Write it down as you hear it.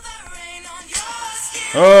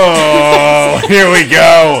Oh, here we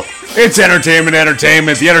go. It's Entertainment,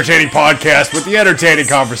 the entertaining podcast with the entertaining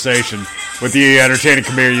conversation with the entertaining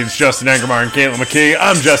comedians Justin Angermeyer and Caitlin McKee.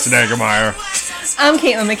 I'm Justin Angermeyer. I'm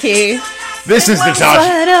Caitlin McKee. This is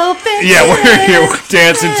Natasha. Yeah, we're here. We're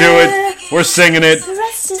dancing to it. We're singing it. The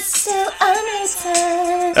rest is still unwritten.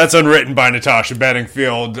 That's unwritten by Natasha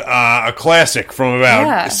Bedingfield, a classic from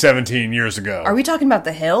about 17 years ago. Are we talking about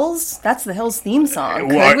The Hills? That's The Hills theme song.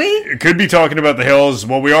 Could we? Could be talking about The Hills.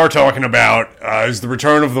 What we are talking about is the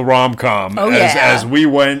return of the Rom-Com. As we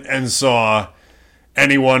went and saw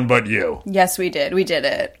Anyone But You. Yes, we did. We did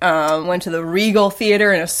it. Went to the Regal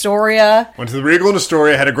Theater in Astoria.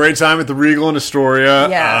 Had a great time at the Regal in Astoria.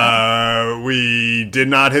 Yeah. We did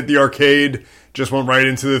not hit the arcade. Just went right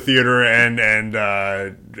into the theater and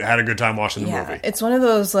had a good time watching the movie. It's one of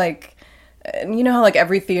those, like, you know how, like,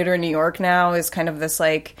 every theater in New York now is kind of this,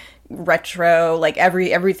 like, retro, like,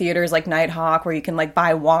 every theater is like Nighthawk, where you can, like,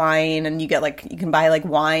 buy wine, and you can buy, like,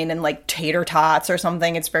 wine and, like, tater tots or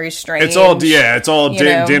something. It's very strange. It's all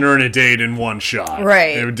dinner and a date in one shot.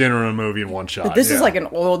 Right. Dinner and a movie in one shot. But this is like an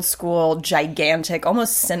old school, gigantic,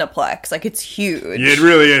 almost Cineplex. Like, it's huge. It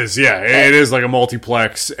really is, yeah. It is like a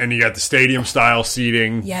multiplex, and you got the stadium-style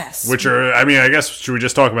seating. Yes. Which are, I mean, I guess, should we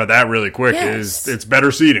just talk about that really quick? Yes. It's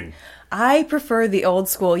better seating. I prefer the old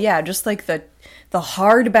school, just like the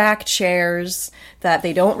hardback chairs that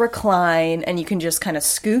they don't recline, and you can just kind of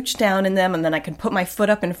scooch down in them, and then I can put my foot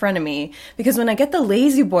up in front of me. Because when I get the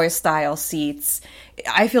Lazy Boy style seats,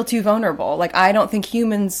 I feel too vulnerable. Like, I think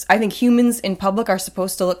humans in public are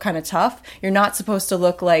supposed to look kind of tough. You're not supposed to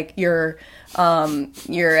look like you're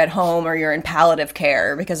at home or you're in palliative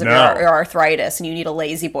care because of your arthritis and you need a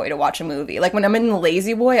Lazy Boy to watch a movie. Like, when I'm in the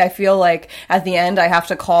Lazy Boy, I feel like at the end I have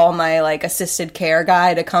to call my, like, assisted care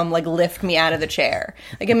guy to come, like, lift me out of the chair.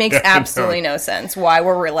 Like, it makes absolutely no sense why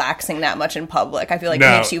we're relaxing that much in public. I feel like it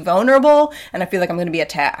makes you vulnerable, and I feel like I'm going to be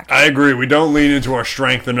attacked. I agree. We don't lean into our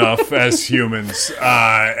strength enough as humans.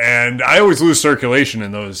 And I always lose circulation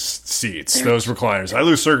in those seats, those recliners. I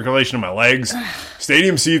lose circulation in my legs.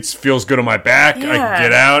 Stadium seats feels good on my back. I can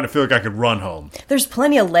get out. I feel like I could run home. There's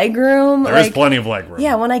plenty of leg room. There is plenty of leg room.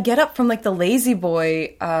 Yeah, when I get up from, like, the Lazy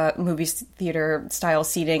Boy movie theater style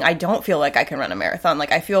seating, I don't feel like I can run a marathon.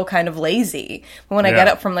 Like, I feel kind of lazy. But when I get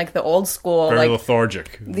up from, like, the old school, very like,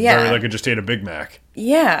 lethargic. Yeah. Very like I just ate a Big Mac.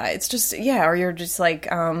 Yeah, it's just, or you're just like,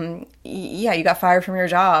 you got fired from your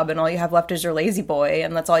job and all you have left is your Lazy Boy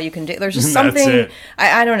and that's all you can do. There's just something,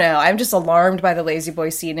 I don't know, I'm just alarmed by the Lazy Boy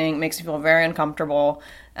seating. It makes me feel very uncomfortable,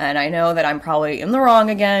 and I know that I'm probably in the wrong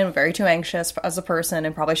again, very too anxious as a person,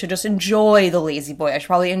 and probably should just enjoy the Lazy Boy. I should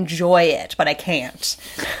probably enjoy it, but I can't. So,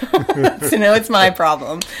 it's my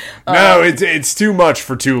problem. No, it's too much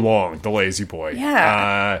for too long, the Lazy Boy.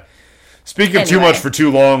 Yeah. Speaking of too much for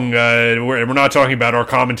too long, we're not talking about our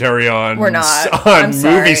commentary on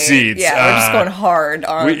movie seats. Yeah, we're just going hard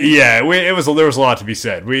on. There was a lot to be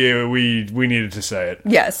said. We needed to say it.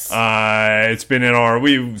 Yes. It's been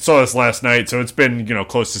we saw this last night, so it's been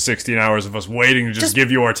close to 16 hours of us waiting to just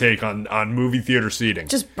give you our take on movie theater seating.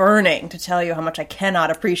 Just burning to tell you how much I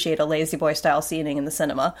cannot appreciate a Lazy Boy style seating in the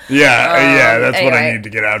cinema. That's what I need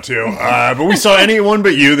to get out to. But we saw Anyone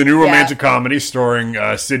But You, the new romantic comedy starring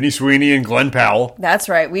Sydney Sweeney and Glenn Powell. That's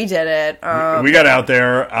right, we did it. We got out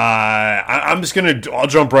there. I'll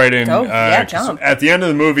jump right in. Jump. At the end of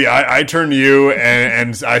the movie, I turned to you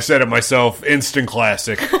and I said it myself, instant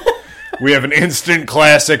classic. We have an instant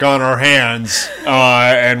classic on our hands,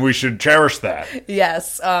 and we should cherish that.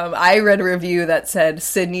 Yes. I read a review that said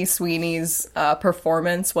Sydney Sweeney's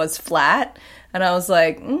performance was flat. And I was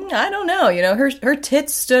like, I don't know. Her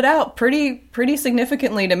tits stood out pretty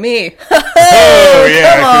significantly to me.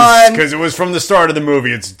 Because it was from the start of the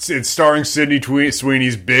movie. It's starring Sydney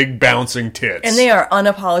Sweeney's big bouncing tits, and they are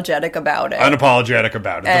unapologetic about it.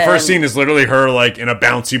 The first scene is literally her, like, in a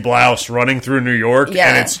bouncy blouse running through New York,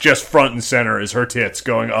 and it's just front and center is her tits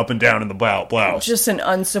going up and down in the blouse. Just an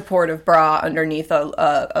unsupportive bra underneath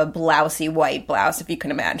a blousy white blouse, if you can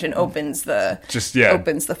imagine, opens the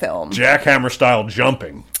film. Jackhammer style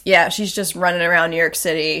jumping. Yeah, she's just running around New York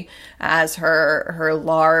City as her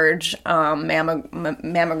large mammogram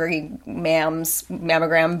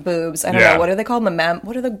boobs. I don't know, what are they called?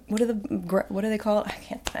 What are they called? I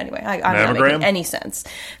can't. Anyway, I'm not making any sense.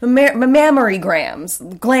 Mammary glands.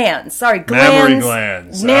 Sorry, glands. Mammary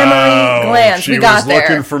glands. Mammary glands. We got there. She was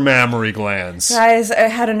looking for mammary glands. Guys, I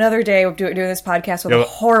had another day of doing this podcast with a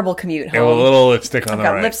horrible commute home. A little lipstick on I've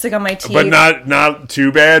got lipstick on my teeth, but not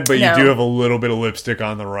too bad. But you do have a little little bit of lipstick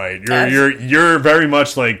on the right. Yes. You're very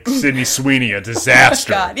much like Sydney Sweeney, a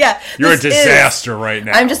disaster. Oh my God, yeah. You're a disaster right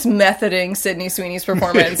now. I'm just methoding Sydney Sweeney's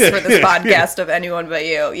performance for this podcast of Anyone But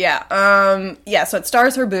You. Yeah. So it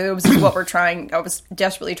stars her boobs is what I was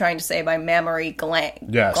desperately trying to say by mammary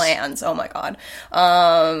glands. Oh my God.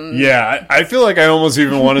 I feel like I almost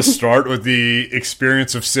even want to start with the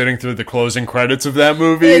experience of sitting through the closing credits of that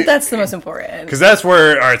movie. That's the most important. Because that's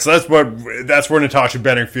where Natasha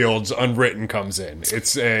Bedingfield's Unwritten comes in.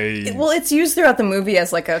 It's used throughout the movie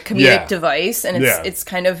as like a comedic device, and it's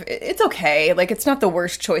kind of, it's okay. Like, it's not the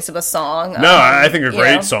worst choice of a song. No, I think a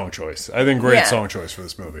great song choice. Song choice for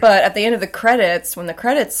this movie. But at the end of the credits, when the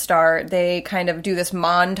credits start, they kind of do this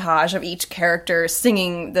montage of each character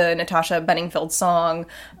singing the Natasha Bedingfield song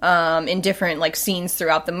in different like scenes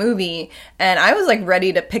throughout the movie, and I was like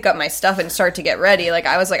ready to pick up my stuff and start to get ready. Like,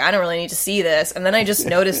 I was like, I don't really need to see this, and then I just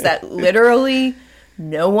noticed that literally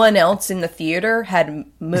no one else in the theater had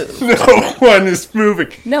moved. No one is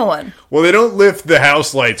moving. No one. Well, they don't lift the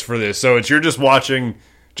house lights for this, so you're just watching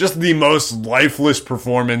just the most lifeless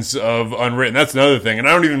performance of Unwritten. That's another thing, and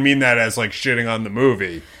I don't even mean that as like shitting on the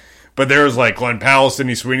movie, but there was like Glenn Powell,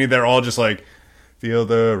 Sydney Sweeney, they're all just like, feel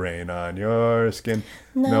the rain on your skin.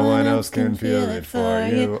 No one else can feel it for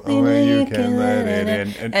you. Only you can let it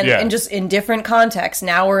in. And just in different contexts.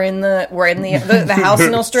 Now we're in the house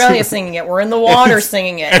in Australia singing it. We're in the water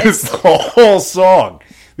singing it. It's the whole song.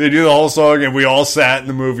 They do the whole song, and we all sat in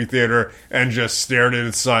the movie theater and just stared at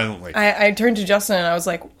it silently. I turned to Justin, and I was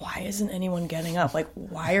like, why isn't anyone getting up? Like,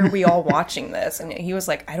 why are we all watching this? And he was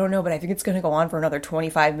like, I don't know, but I think it's going to go on for another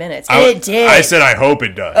 25 minutes. It did. I said, I hope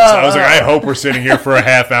it does. I was like, I hope we're sitting here for a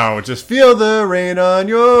half hour with just feel the rain on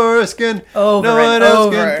your skin. Over no and one else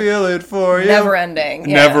over. can feel it for you. Never ending.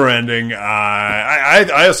 Yeah. Never ending.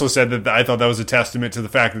 I also said that I thought that was a testament to the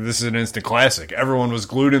fact that this is an instant classic. Everyone was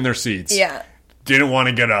glued in their seats. Yeah. Didn't want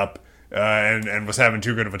to get up. And was having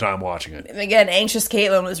too good of a time watching it. Again, anxious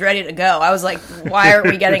Caitlin was ready to go. I was like, why aren't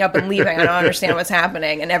we getting up and leaving? I don't understand what's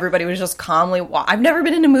happening. And everybody was just calmly... I've never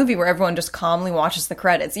been in a movie where everyone just calmly watches the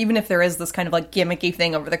credits. Even if there is this kind of like gimmicky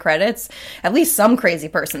thing over the credits, at least some crazy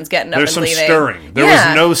person's getting up and leaving. There's some stirring. There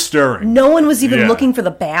was no stirring. No one was even looking for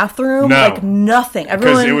the bathroom. No. Like, nothing.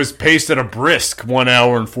 Because it was paced at a brisk 1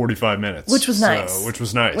 hour and 45 minutes. Which was nice. Which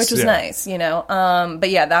was nice, you know. But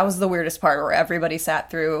yeah, that was the weirdest part where everybody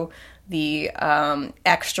sat through the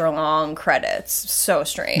extra long credits. So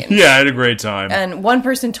strange. Yeah, I had a great time. And one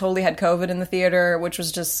person totally had COVID in the theater, which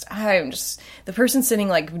was the person sitting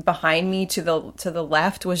like behind me to the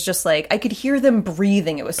left was just like, I could hear them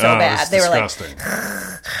breathing. It was so bad. They disgusting.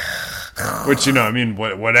 Were like, which, you know, I mean,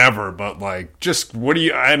 whatever, but like, just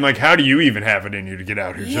I'm like, how do you even have it in you to get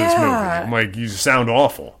out here to this movie? I'm like, you sound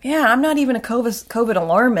awful. Yeah, I'm not even a COVID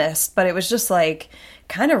alarmist, but it was just like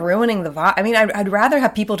kind of ruining the vibe. I mean, I'd rather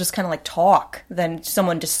have people just kind of like talk than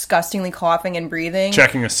someone disgustingly coughing and breathing.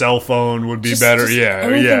 Checking a cell phone would be better.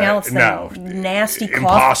 Anything else than nasty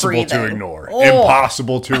cough breathing. Impossible to ignore.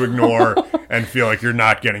 Impossible to ignore and feel like you're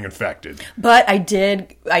not getting infected. But I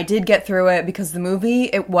did get through it because the movie,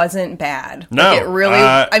 it wasn't bad. No. Like, it really,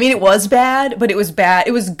 I mean, it was bad, but it was bad.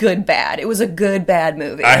 It was good bad. It was a good bad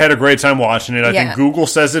movie. I had a great time watching it. I think Google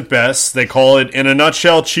says it best. They call it, in a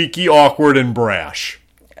nutshell, cheeky, awkward, and brash.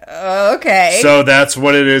 Okay. So that's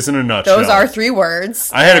what it is in a nutshell. Those are 3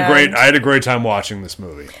 words. I had a great time watching this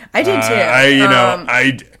movie. I did too.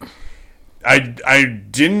 I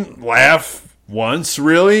didn't laugh once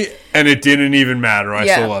really, and it didn't even matter. I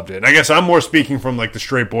still loved it. I guess I'm more speaking from like the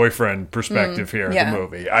straight boyfriend perspective here of the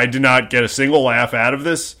movie. I did not get a single laugh out of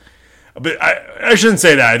this. But I shouldn't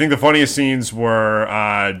say that. I think the funniest scenes were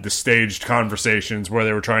the staged conversations where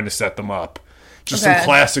they were trying to set them up. Just some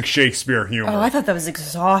classic Shakespeare humor. Oh, I thought that was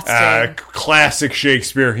exhausting. Classic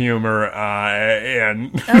Shakespeare humor,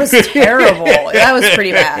 and that was terrible. That was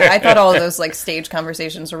pretty bad. I thought all of those like stage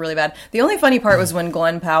conversations were really bad. The only funny part was when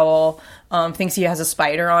Glenn Powell thinks he has a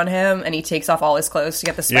spider on him, and he takes off all his clothes to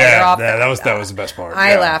get the spider off. Yeah, that was the best part.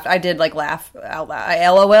 I laughed. I did like laugh out loud. I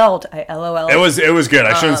LOL'd. It was good.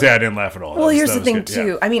 I shouldn't say I didn't laugh at all. Well, here's the thing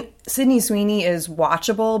too. I mean, Sydney Sweeney is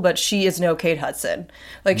watchable, but she is no Kate Hudson.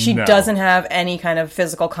 Like, she doesn't have any kind of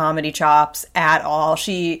physical comedy chops at all.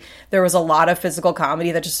 There was a lot of physical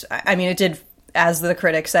comedy that just, I mean, it did as the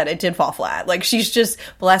critic said, it did fall flat. Like, she's just,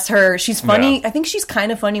 bless her, she's funny. Yeah. I think she's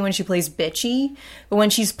kind of funny when she plays bitchy, but when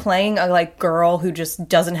she's playing a, like, girl who just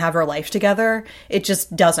doesn't have her life together, it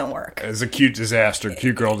just doesn't work. It's a cute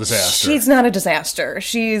girl disaster. She's not a disaster.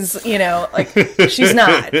 She's, you know, like, she's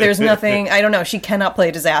not. There's nothing, I don't know, she cannot play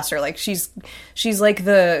a disaster. Like, she's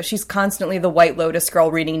constantly the White Lotus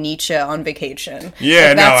girl reading Nietzsche on vacation. Yeah,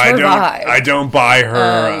 like, that's her vibe. I don't buy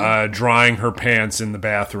her drying her pants in the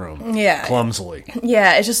bathroom. Yeah. Clumsily.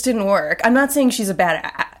 Yeah, it just didn't work. I'm not saying she's a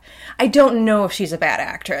bad I don't know if she's a bad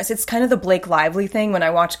actress. It's kind of the Blake Lively thing when I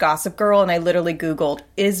watched Gossip Girl and I literally Googled,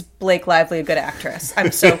 is Blake Lively a good actress?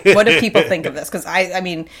 What do people think of this? Because I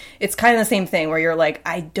mean, it's kind of the same thing where you're like,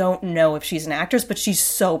 I don't know if she's an actress, but she's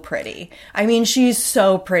so pretty. I mean, she's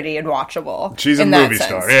so pretty and watchable. She's a movie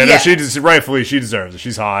star. Yeah, no, she deserves it.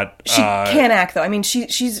 She's hot. She can't act though. I mean,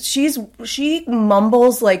 she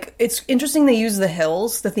mumbles like, it's interesting they use The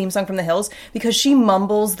Hills, the theme song from The Hills, because she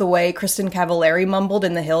mumbles the way Kristen Cavallari mumbled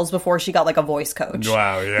in The Hills before she got like a voice coach.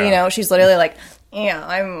 Wow, yeah. You know, she's literally like,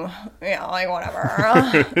 like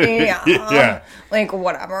whatever. Yeah. Like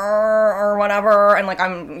whatever or whatever. And like,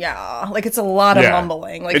 like it's a lot of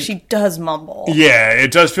mumbling. Like she does mumble. Yeah,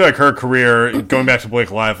 it does feel like her career, going back to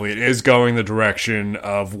Blake Lively, it is going the direction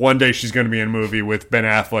of one day she's going to be in a movie with Ben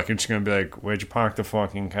Affleck and she's going to be like, where'd you park the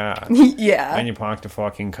fucking car? Yeah. Where'd you park the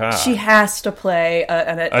fucking car? She has to play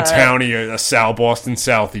a townie, a Boston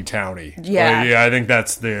Southie townie. Yeah. Yeah, I think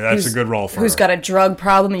that's a good role for her. Who's got a drug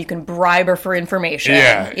problem and you can bribe her for information.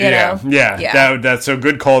 Yeah. That's a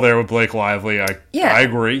good call there with Blake Lively. I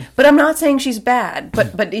agree. But I'm not saying she's bad,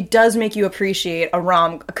 but it does make you appreciate a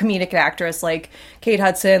comedic actress like Kate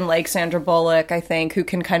Hudson, like Sandra Bullock, I think, who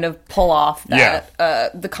can kind of pull off that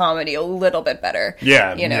the comedy a little bit better.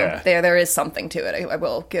 Yeah. You know, there is something to it. I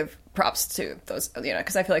will give props to those, you know,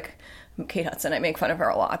 because I feel like Kate Hudson, I make fun of her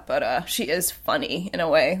a lot, but she is funny in a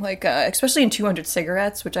way, like especially in 200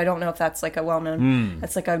 Cigarettes, which I don't know if that's like a well-known,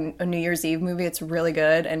 that's like a New Year's Eve movie. It's really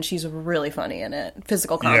good, and she's really funny in it.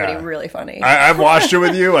 Physical comedy, really funny. I've watched it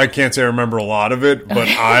with you. I can't say I remember a lot of it, but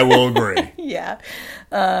I will agree. Yeah.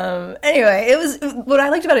 Anyway, it was, what I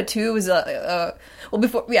liked about it too was I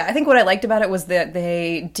think what I liked about it was that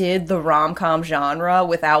they did the rom-com genre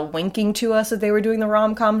without winking to us that they were doing the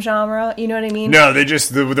rom-com genre. You know what I mean? No, they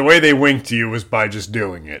just, the way they winked to you was by just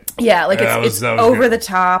doing it. Yeah, like it's over the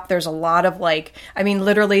top. There's a lot of like, I mean,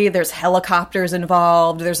 literally there's helicopters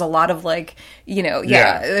involved. There's a lot of like, you know,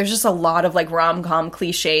 there's just a lot of like rom-com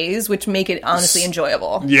cliches, which make it honestly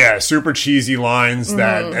enjoyable. Yeah, super cheesy lines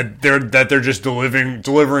that they're just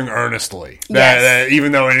delivering earnestly. Yes. That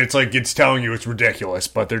even though it's like it's telling you it's ridiculous,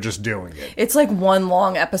 but they're just doing it. It's like one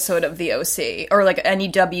long episode of The OC or like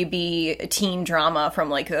any WB teen drama from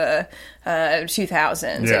like the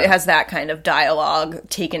 2000s. Yeah. It has that kind of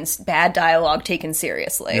bad dialogue taken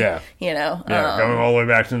seriously. Yeah, you know. Yeah, going all the way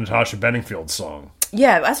back to Natasha Bedingfield's song.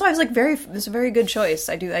 Yeah, that's why I was like, it's a very good choice.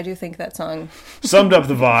 I do think that song summed up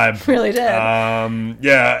the vibe. Really did.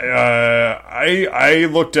 I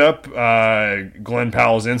looked up Glenn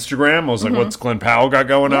Powell's Instagram. I was like, what's Glenn Powell got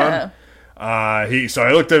going on? So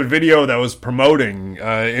I looked at a video that was promoting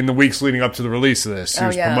in the weeks leading up to the release of this. He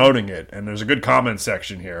was promoting it, and there's a good comment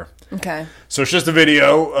section here. Okay. So it's just a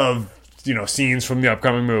video of, you know, scenes from the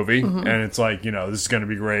upcoming movie, and it's like, you know, this is going to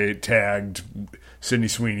be great, tagged Sydney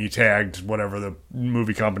Sweeney, tagged whatever the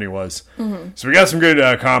movie company was. So we got some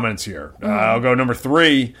good comments here. I'll go number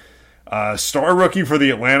 3. Star rookie for the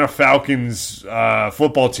Atlanta Falcons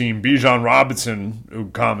football team, Bijan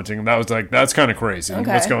Robinson, commenting. That was like, that's kind of crazy.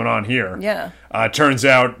 Okay. What's going on here? Yeah. Turns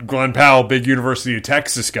out Glenn Powell, big University of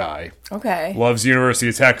Texas guy. Okay. Loves the University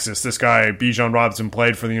of Texas. This guy, Bijan Robinson,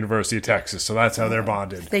 played for the University of Texas, so that's how they're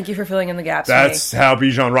bonded. Thank you for filling in the gaps. That's how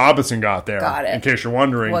Bijan Robinson got there. Got it. In case you're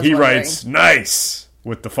wondering. Writes, nice,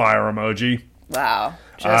 with the fire emoji. Wow.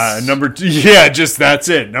 Number 2, just that's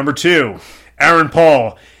it. Number 2, Aaron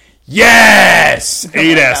Paul. Yes!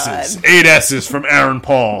 8 S's. God. 8 S's from Aaron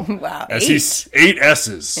Paul. Wow. 8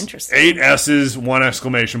 S's. Interesting. 8 S's, 1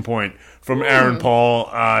 exclamation point from Aaron Paul,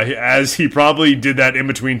 as he probably did that in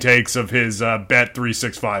between takes of his Bet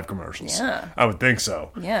 365 commercials. Yeah. I would think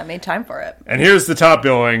so. Yeah, made time for it. And here's the top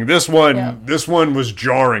billing. This one was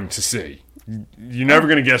jarring to see. You're never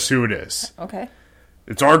going to guess who it is. Okay.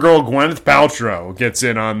 It's our girl Gwyneth Paltrow gets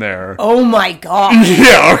in on there. Oh my god.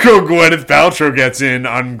 Yeah, our girl Gwyneth Paltrow gets in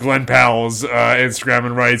on Glenn Powell's Instagram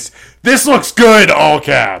and writes, "This looks good," all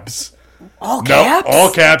caps. All No, caps?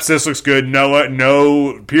 all caps. This looks good.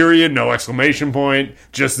 No period. No exclamation point.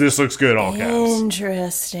 Just this looks good. All caps.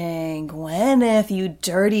 Interesting. Gwyneth, you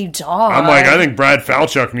dirty dog. I'm like, I think Brad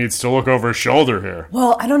Falchuk needs to look over his shoulder here.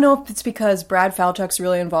 Well, I don't know if it's because Brad Falchuk's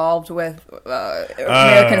really involved with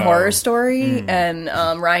American Horror Story, and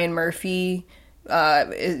Ryan Murphy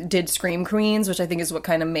did Scream Queens, which I think is what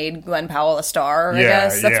kind of made Glenn Powell a star, I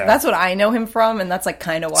guess. That's what I know him from, and that's like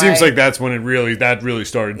kind of why. Seems like that's when that really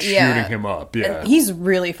started shooting him up. Yeah. And he's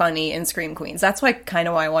really funny in Scream Queens. That's why kind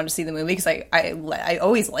of why I wanted to see the movie, because I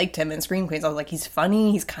always liked him in Scream Queens. I was like, he's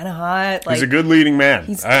funny, he's kind of hot. Like, he's a good leading man.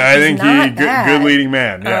 I think he's good leading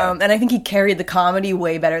man. Yeah. And I think he carried the comedy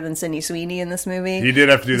way better than Sydney Sweeney in this movie. He did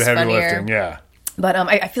have to do the heavy lifting, yeah. But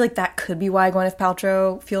I feel like that could be why Gwyneth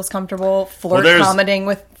Paltrow feels comfortable commenting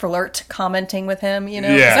with him, you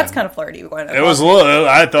know? Yeah. 'Cause that's kind of flirty. Gwyneth. It was a little,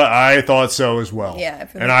 I thought so as well. Yeah.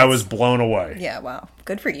 I was blown away. Yeah, wow.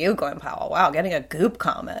 Good for you, Gwen Powell. Wow, getting a Goop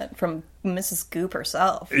comment from Mrs. Goop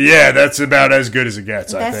herself. Yeah, that's about as good as it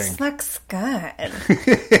gets, I think. This looks good. And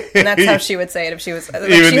that's how she would say it if she was... Like,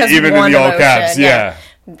 even she has in one the all emotion. caps, yeah.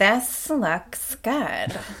 This looks good. I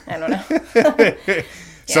don't know.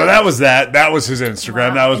 So that was that. That was his Instagram.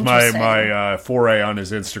 Wow, that was my foray on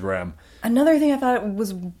his Instagram. Another thing I thought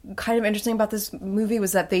was kind of interesting about this movie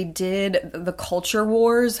was that they did the culture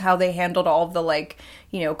wars, how they handled all of the, like,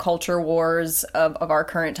 you know, culture wars of our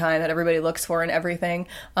current time that everybody looks for and everything.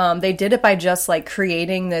 They did it by just, like,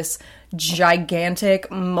 creating this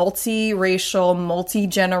gigantic, multi-racial,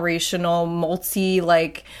 multi-generational,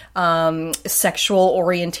 sexual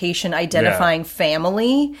orientation identifying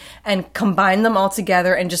family, and combined them all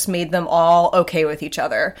together and just made them all okay with each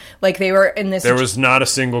other. Like, they were in this... There was not a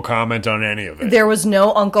single comment on any of it. There was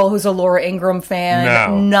no uncle who's a Laura Ingraham fan.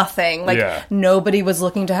 No. Nothing. Like, nobody was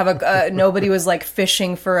looking to have nobody was, like,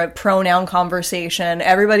 fishing for a pronoun conversation.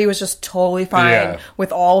 Everybody was just totally fine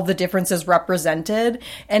with all of the differences represented.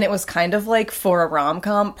 And it was kind of like, for a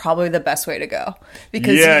rom-com, probably the best way to go.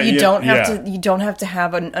 Because you don't have to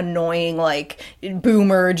have an annoying, like,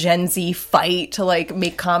 boomer Gen Z fight to, like,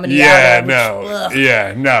 make comedy out of.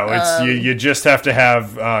 It's you just have to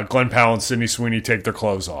have Glenn Powell and Sydney Sweeney take their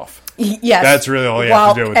clothes off. Yes, that's really all you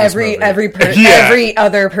have to do with this movie. Every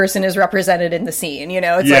other person is represented in the scene. You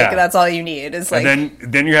know, it's like that's all you need. It's like, and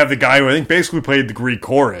then you have the guy who I think basically played the Greek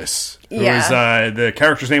chorus. The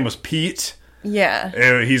character's name was Pete.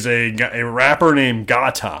 Yeah, he's a rapper named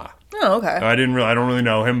Gata. Oh, okay. I don't really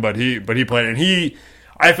know him, but he played, and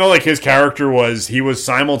I felt like his character was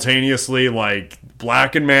simultaneously, like,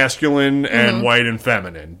 black and masculine and white and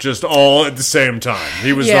feminine, just all at the same time.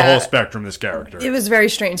 He was the whole spectrum, this character. It was very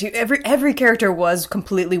strange. Every character was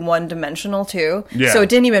completely one-dimensional, too. Yeah. So it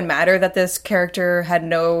didn't even matter that this character had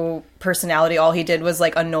no personality. All he did was,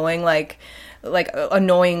 like, annoying,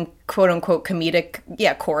 annoying quote-unquote comedic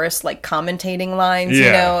chorus, like, commentating lines,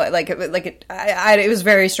 you know, it was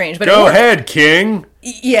very strange. But go ahead, King.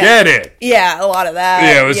 Get it. A lot of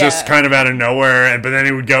that. It was just kind of out of nowhere, but then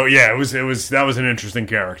he would go, that was an interesting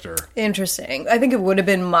character. Interesting. I think it would have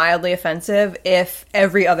been mildly offensive if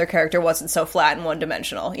every other character wasn't so flat and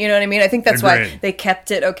one-dimensional. You know what I mean? I think that's why they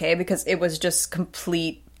kept it okay, because it was just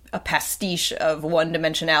a pastiche of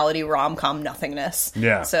one-dimensionality rom-com nothingness.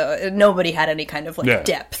 Yeah. So nobody had any kind of, like,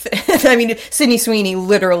 depth. I mean, Sydney Sweeney,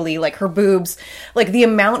 literally, like, her boobs, like, the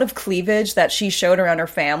amount of cleavage that she showed around her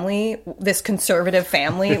family, this conservative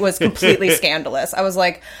family, was completely scandalous. I was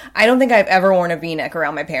like, I don't think I've ever worn a V-neck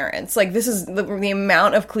around my parents. Like, this is the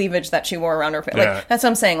amount of cleavage that she wore around her family. Like, that's what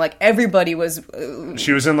I'm saying. Like, everybody was...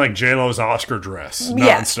 she was in, like, J-Lo's Oscar dress,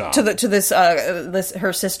 nonstop. To this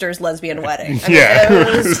her sister's lesbian wedding. I mean,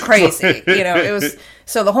 it was crazy. You know, it was...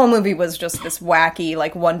 So the whole movie was just this wacky,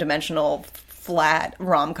 like, one-dimensional, flat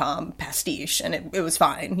rom-com pastiche, and it was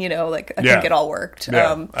fine. You know, like, I think it all worked.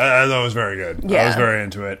 Yeah. I thought it was very good. I was very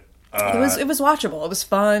into it. It was watchable. It was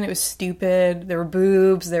fun. It was stupid. There were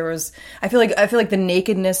boobs. There was. I feel like the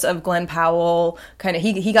nakedness of Glenn Powell kind of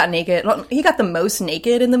he got naked. He got the most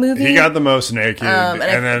naked in the movie. He got the most naked, and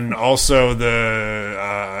then also the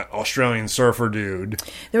Australian surfer dude.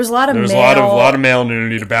 There was a lot of male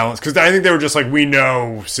nudity to balance, because I think they were just like, we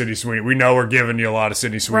know Sydney Sweeney. We know we're giving you a lot of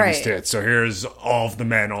Sydney Sweeney's tits, so here's all of the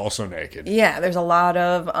men also naked. Yeah, there's a lot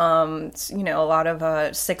of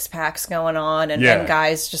six packs going on, and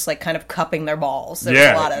guys just, like, kind of cupping their balls. There was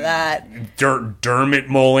a lot of that. Dermot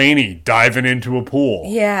Mulroney diving into a pool.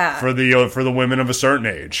 Yeah. For the women of a certain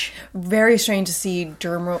age. Very strange to see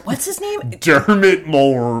Dermot. What's his name? Dermot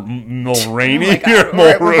Mulroney. Oh my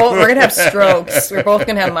God. We're going to have strokes. We're both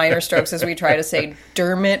going to have minor strokes as we try to say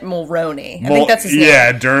Dermot Mulroney. I think that's his name.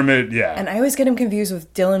 Yeah, Dermot, yeah. And I always get him confused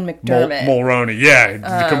with Dylan McDermott. Mulroney,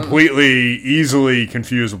 yeah. Completely, easily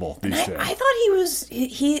confusable, these days. I thought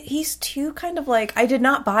he's too kind of like, I did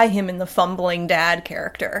not buy him in the fumbling dad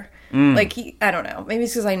character. Like, I don't know. Maybe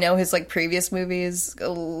it's because I know his, like, previous movies a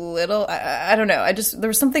little. I don't know. There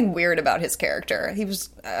was something weird about his character. He was,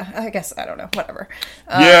 I guess, I don't know. Whatever.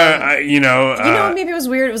 Maybe it was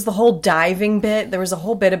weird. It was the whole diving bit. There was a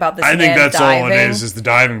whole bit about this man diving. I think that's all it is the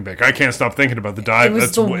diving bit. I can't stop thinking about the dive. It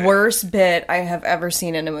was the worst bit I have ever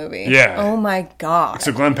seen in a movie. Yeah. Oh, my God.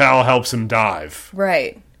 So Glenn Powell helps him dive.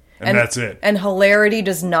 Right. And that's it. And hilarity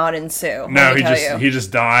does not ensue. No, he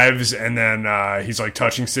just dives, and then he's like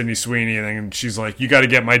touching Sydney Sweeney, and then she's like, "You got to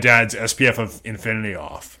get my dad's SPF of Infinity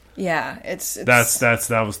off." Yeah,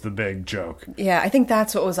 that was the big joke. Yeah, I think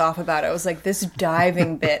that's what was off about it. It was like this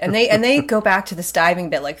diving bit, and they go back to this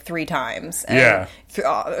diving bit like 3 times. And 3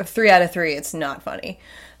 out of 3, it's not funny.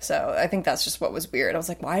 So I think that's just what was weird. I was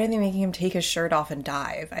like, why are they making him take his shirt off and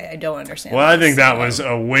dive? I don't understand. Well, I think that was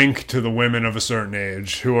a wink to the women of a certain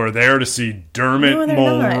age who are there to see Dermot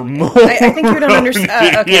Mulroney. I think you don't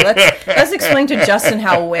understand. Okay, let's explain to Justin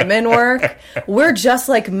how women work. We're just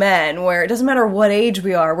like men, where it doesn't matter what age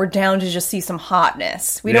we are. We're down to just see some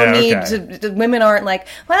hotness. We don't need to. Women aren't like,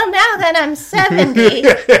 well, now that I'm 70,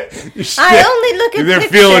 I only look at They're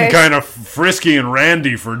pictures. feeling kind of frisky and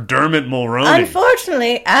randy for Dermot Mulroney.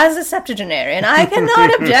 Unfortunately, as a septuagenarian, I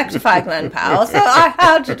cannot objectify Glenn Powell, so I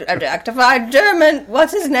have to objectify Dermot,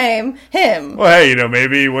 what's his name? Him. Well, hey,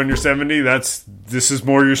 maybe when you're 70, this is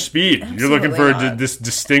more your speed. Absolutely. You're looking for this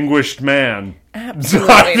distinguished man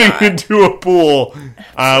diving into a pool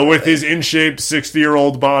with his in-shape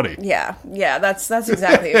 60-year-old body. Yeah, that's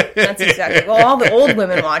exactly Well, all the old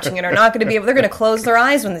women watching it are not going to be able. They're going to close their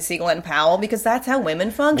eyes when they see Glenn Powell because that's how women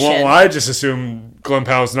function. Well, I just assume Glenn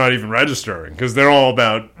Powell's not even registering because they're all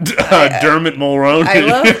about Dermot Mulroney. I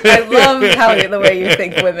love how the way you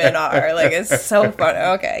think women are. Like, it's so fun.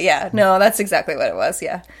 Okay, yeah, no, that's exactly what it was.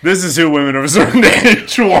 Yeah, this is who women of a certain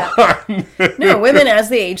age want. No, women as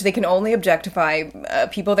they age, they can only objectify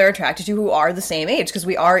people they're attracted to who are the same age because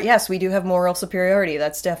we do have moral superiority.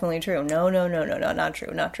 That's definitely true. No, not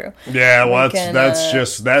true. Yeah, well,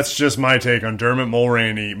 that's just my take on Dermot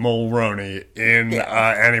Mulroney in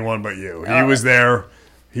Anyone But You.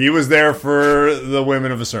 He was there for the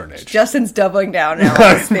women of a certain age. Justin's doubling down now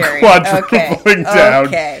on his theory. Quadrupling down.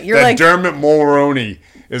 Okay, you're like Dermot Mulroney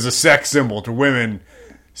is a sex symbol to women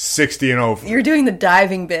 60 and over. You're doing the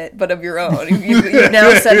diving bit, but of your own. You've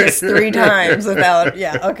now said this 3 times without...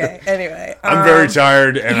 Yeah, okay. Anyway. I'm very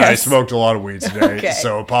tired, and I smoked a lot of weed today,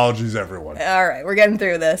 so apologies, everyone. All right, we're getting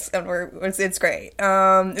through this, and it's great.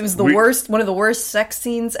 It was one of the worst sex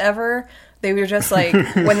scenes ever. They were just like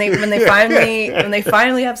when they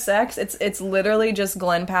finally have sex, it's literally just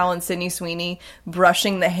Glenn Powell and Sydney Sweeney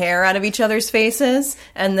brushing the hair out of each other's faces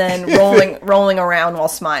and then rolling around while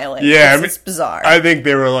smiling. Yeah, it's bizarre. I think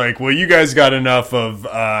they were like, well, you guys got enough of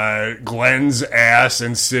Glenn's ass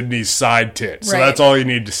and Sydney's side tit, so that's all you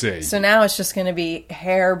need to see. So now it's just going to be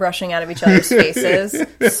hair brushing out of each other's faces,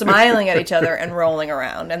 smiling at each other, and rolling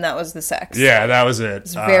around, and that was the sex. Yeah, that was it.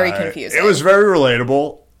 It's very confusing. It was very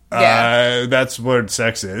relatable. Yeah. That's what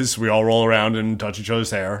sex is. We all roll around and touch each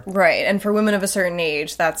other's hair. Right, and for women of a certain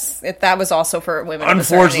age, that was also for women of a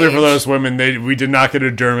certain age. Unfortunately for those women, we did not get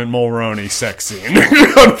a Dermot Mulroney sex scene.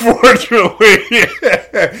 Unfortunately.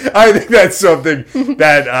 I think that's something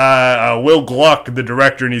that Will Gluck, the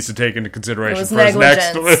director, needs to take into consideration for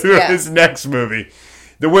his next movie.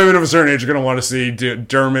 The women of a certain age are going to want to see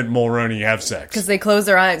Dermot Mulroney have sex. Because they closed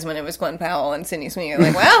their eyes when it was Glenn Powell and Sydney Sweeney.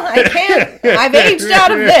 Like, well, I can't. I've aged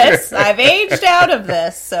out of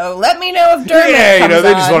this. So let me know if Dermot comes on.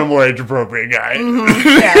 They just want a more age-appropriate guy.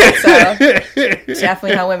 Mm-hmm. Yeah, so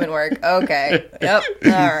definitely how women work. Okay. Yep.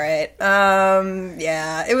 All right.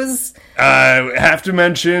 It was... have to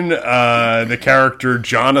mention the character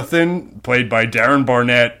Jonathan, played by Darren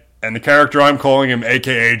Barnett, and the character I'm calling him,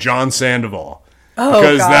 a.k.a. John Sandoval.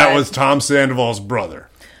 Because that was Tom Sandoval's brother.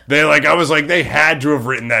 I was like, they had to have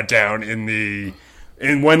written that down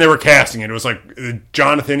when they were casting it. It was like,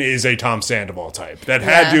 Jonathan is a Tom Sandoval type. That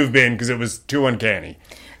had to have been, because it was too uncanny.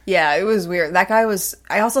 Yeah, it was weird. That guy was...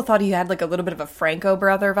 I also thought he had, like, a little bit of a Franco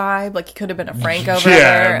brother vibe. Like, he could have been a Franco brother.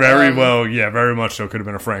 Yeah, very much so could have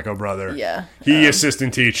been a Franco brother. Yeah. He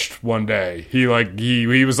assistant teached one day. He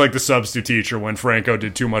was like the substitute teacher when Franco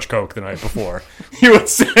did too much coke the night before. He would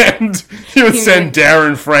send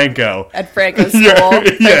Darren Franco. At Franco's school?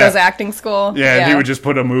 Franco's acting school? Yeah, and he would just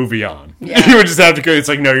put a movie on. Yeah. He would just have to go, it's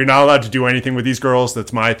like, no, you're not allowed to do anything with these girls.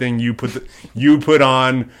 That's my thing. You put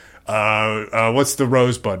on... what's the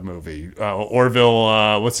Rosebud movie?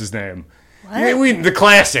 Orville, what's his name? What? The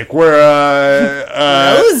classic where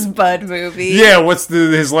Rosebud movie. Yeah, what's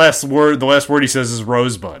his last word? The last word he says is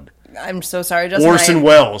Rosebud. I'm so sorry, Justin. Orson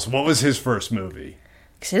Welles. What was his first movie?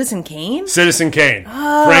 Citizen Kane? Citizen Kane.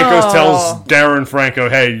 Oh. Franco tells Darren Franco,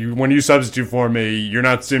 hey, when you substitute for me, you're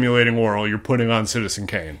not stimulating oral, you're putting on Citizen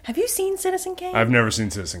Kane. Have you seen Citizen Kane? I've never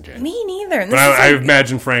seen Citizen Kane. Me neither. But I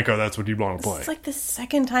imagine Franco, that's what he'd want to play. It's like the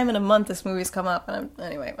second time in a month this movie's come up.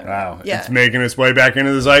 Anyway. Wow. Yeah. It's making its way back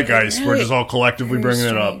into the zeitgeist. Really, we're just all collectively bringing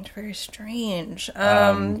it up. Very strange.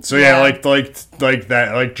 Like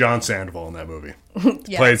that, like John Sandoval in that movie.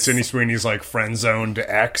 Yes. Played Sydney Sweeney's like friend-zoned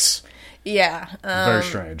ex. Yeah. Very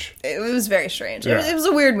strange. It was very strange. Yeah. It was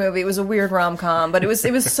a weird movie. It was a weird rom-com, but it was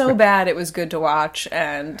so bad it was good to watch,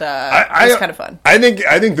 and it was kind of fun. I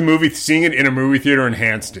think the movie, seeing it in a movie theater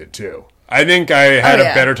enhanced it too. I think I had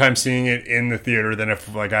a better time seeing it in the theater than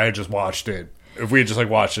if like I had just watched it. If we had just like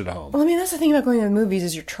watched it at home. Well, I mean, that's the thing about going to the movies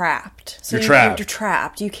is you're trapped. So you're trapped. You're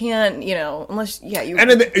trapped. You can't, unless you. And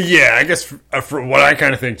I guess for what I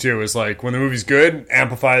kind of think too is like when the movie's good,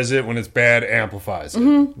 amplifies it. When it's bad, amplifies it.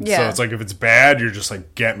 Mm-hmm. Yeah. So it's like if it's bad, you're just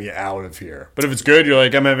like, get me out of here. But if it's good, you're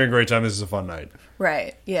like, I'm having a great time. This is a fun night.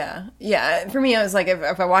 Right. Yeah. Yeah. For me, I was like,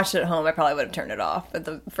 if I watched it at home, I probably would have turned it off at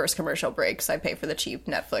the first commercial break. Because I pay for the cheap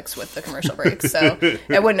Netflix with the commercial breaks, so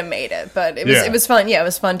I wouldn't have made it. But it was fun. Yeah, it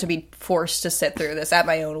was fun to be forced to sit through this at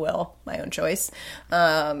my own will, my own choice.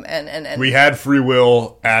 And we had free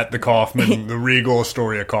will at the Kaufman, the Regal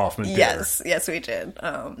Astoria Kaufman Theater. Yes, we did.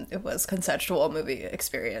 It was consensual movie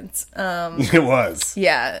experience. It was.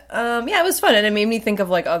 Yeah. It was fun, and it made me think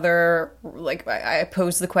of like other like I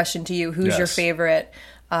posed the question to you: who's your favorite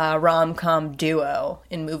rom-com duo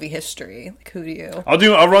in movie history? Like, who do you?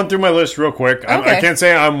 I'll run through my list real quick. Okay. I can't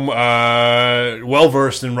say I'm well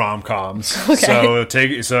versed in rom-coms.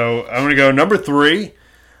 Okay. So I'm gonna go number 3.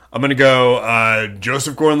 I'm going to go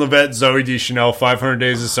Joseph Gordon-Levitt, Zooey Deschanel, 500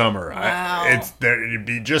 Days of Summer. Wow. It'd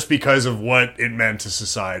be just because of what it meant to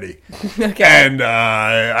society. Okay. And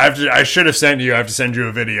I should have sent you, I have to send you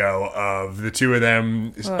a video of the two of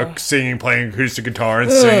them singing, playing acoustic guitar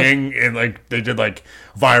and singing. And like they did like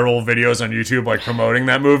viral videos on YouTube like promoting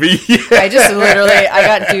that movie. I just literally, I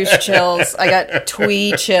got douche chills. I got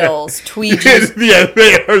twee chills. Twee juice. Yeah,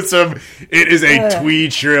 they are it is a twee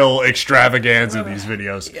chill extravaganza, these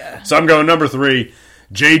videos. Yeah. So I'm going number 3,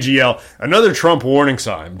 JGL. Another Trump warning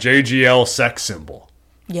sign. JGL sex symbol.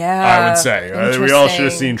 Yeah. I would say. We all should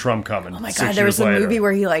have seen Trump coming. Oh my God, there was a movie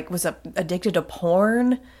where he like was addicted to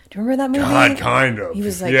porn. Do you remember that movie? God, kind of. He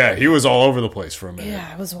was like, he was all over the place for a minute.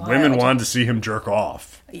 Yeah, it was wild. Women wanted to see him jerk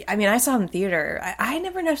off. I mean, I saw him in theater. I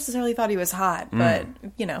never necessarily thought he was hot, but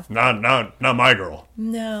not my girl.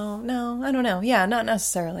 No, I don't know. Yeah, not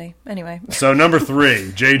necessarily. Anyway. So number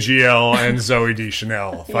 3, JGL and Zooey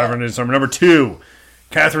Deschanel. 500. So number 2,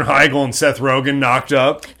 Katherine Heigl and Seth Rogen, Knocked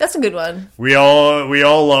Up. That's a good one. We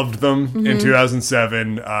all loved them in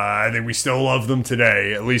 2007. I think we still love them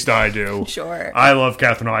today. At least I do. Sure. I love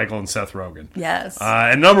Katherine Heigl and Seth Rogen. Yes.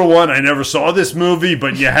 And number 1, I never saw this movie,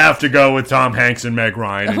 but you have to go with Tom Hanks and Meg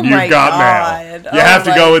Ryan. And you've got mail. You have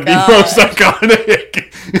to go with the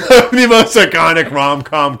most iconic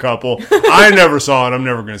rom-com couple. I never saw it. I'm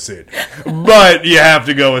never going to see it. But you have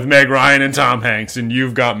to go with Meg Ryan and Tom Hanks, and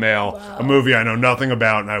You've Got Mail, a movie I know nothing about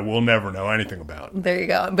and I will never know anything about. There you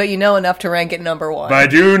go. But you know enough to rank it number 1. But I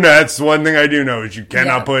do. That's one thing I do know is you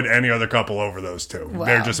cannot put any other couple over those two. Wow.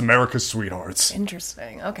 They're just America's sweethearts.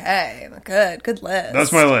 Interesting. Okay. Good list.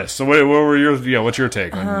 That's my list. So what were your? Yeah, what's your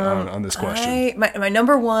take on this question? My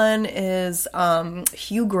number 1 is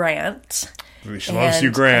Hugh Grant. She loves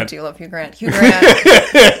Hugh Grant. I do love Hugh Grant.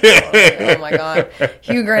 Oh my God.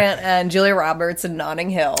 Hugh Grant and Julia Roberts in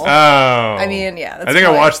Notting Hill. Oh. I mean, yeah. That's I think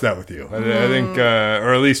I watched that with you. I think,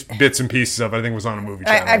 or at least bits and pieces of it. I think it was on a movie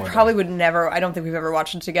channel. I probably would never, I don't think we've ever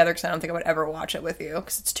watched it together because I don't think I would ever watch it with you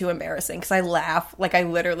because it's too embarrassing. Because I laugh, like I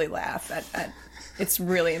literally laugh at it's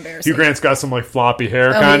really embarrassing. Hugh Grant's got some like floppy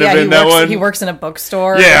hair kind of in that one. He works in a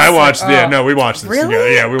bookstore. Yeah, I watched. We watched this really?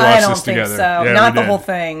 together. Yeah, we watched this together. So. Yeah, not the whole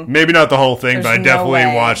thing. Maybe not the whole thing, There's but I definitely no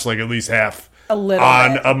way. watched like at least half. A little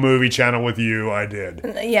on bit. a movie channel with you, I did.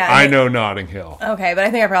 Yeah. I know Notting Hill. Okay, but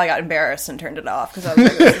I think I probably got embarrassed and turned it off because I was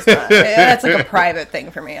like, this is not, that's like a private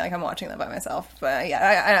thing for me. Like, I'm watching that by myself. But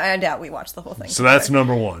yeah, I doubt we watched the whole thing. So that's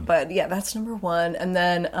number one. But yeah, that's number one. And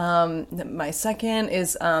then my second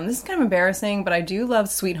is, this is kind of embarrassing, but I do love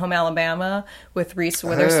Sweet Home Alabama with Reese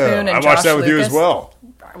Witherspoon and I Josh watched that with you Lucas. as well.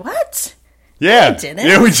 What? Yeah. I didn't.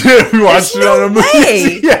 Yeah, we did. We watched it on a movie.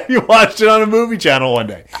 way. Yeah, you watched it on a movie channel one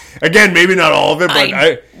day. Again, maybe not all of it,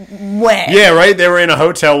 but When? yeah, right? They were in a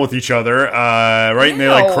hotel with each other, right? And they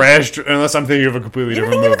like No. crashed, unless I'm thinking of a completely You're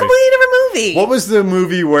different thinking of a movie. completely different movie. What was the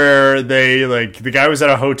movie where they, like, the guy was at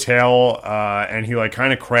a hotel, and he, like,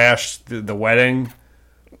 kind of crashed the wedding?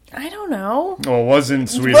 I don't know. Well, it wasn't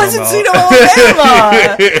Sweet It wasn't Home Sweet Alabama. Home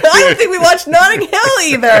Alabama. I don't think we watched Notting Hill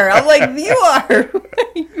either. I'm like, you are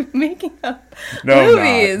making up No, I'm not.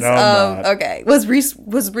 movies. No, I'm not. Okay. Was Reese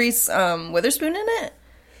Witherspoon in it?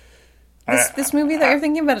 This movie that you're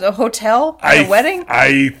thinking about, a hotel at a wedding?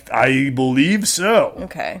 I believe so.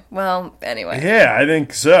 Okay. Well, anyway. Yeah, I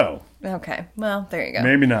think so. Okay. Well, there you go.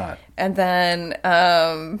 Maybe not. And then,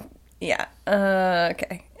 yeah.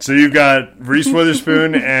 Okay. So you've got Reese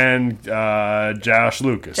Witherspoon and Josh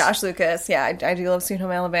Lucas. Josh Lucas, yeah, I do love Sweet Home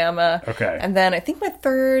Alabama. Okay. And then I think my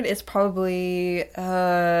third is probably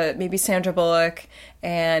maybe Sandra Bullock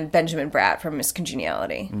and Benjamin Bratt from Miss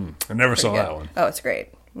Congeniality. I never saw Good. that one. Oh, it's great.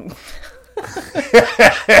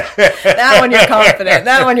 That one you're confident.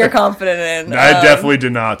 That one you're confident in. I definitely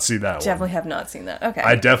did not see that one. Definitely have not seen that. Okay.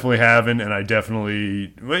 I definitely haven't, and I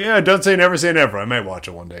definitely... Well, yeah, don't say never. I might watch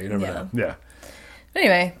it one day. You never know. Yeah.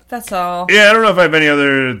 Anyway, that's all. Yeah, I don't know if I have any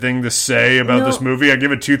other thing to say about No. this movie. I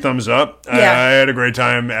give it 2 thumbs up. Yeah. I had a great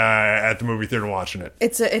time at the movie theater watching it.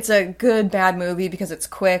 It's a good bad movie because it's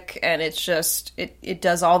quick and it's just it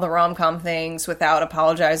does all the rom-com things without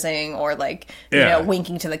apologizing or like you Yeah. know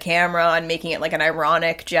winking to the camera and making it like an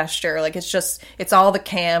ironic gesture. Like it's all the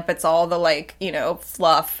camp, it's all the like you know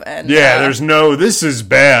fluff and Yeah, there's no, this is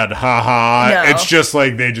bad, haha. No. It's just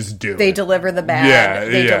like they just do they it. deliver the bad. Yeah,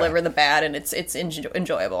 they yeah. deliver the bad and it's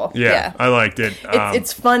enjoyable. Yeah, I liked it.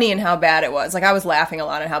 It's funny in how bad it was. Like I was laughing a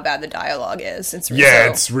lot at how bad the dialogue is. It's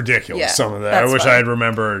It's ridiculous, Yeah, some of that. I that's wish fun. I had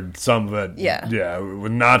remembered some of it. Yeah.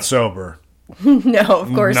 Not sober. no,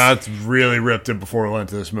 of course. Not really ripped it before we went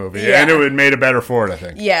to this movie. Yeah. And it made it better for it, I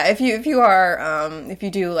think. Yeah, if you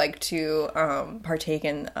do like to partake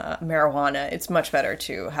in marijuana, it's much better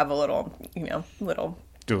to have a little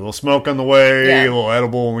Do a little smoke on the way, Yeah. a little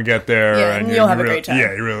edible when we get there. Yeah, and you'll have a great time.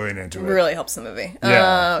 Yeah, you really lean into it. really helps the movie.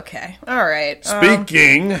 Yeah. Okay. All right.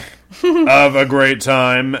 Speaking of a great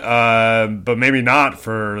time, but maybe not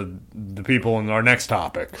for the people in our next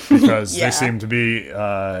topic because Yeah. they seem to be.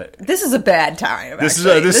 This is a bad time. This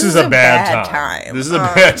actually. is a bad time. This is a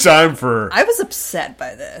bad time for. I was upset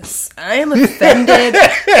by this. I am offended.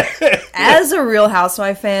 As a Real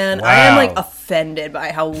Housewife fan, I am like Wow. offended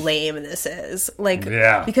by how lame this is. Like,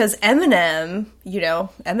 Yeah. because Eminem,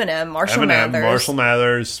 Marshall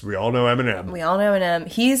Mathers. We all know Eminem. We all know Eminem.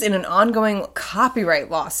 He's in an ongoing copyright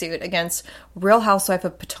lawsuit against Real Housewife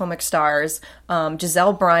of Potomac stars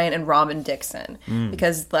Gizelle, Bryant, and Robyn Dixon.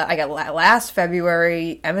 Because last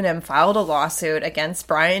February, Eminem filed a lawsuit against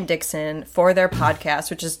Bryant and Dixon for their podcast,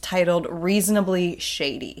 which is titled Reasonably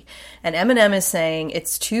Shady. And Eminem is saying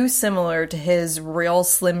it's too similar to his Real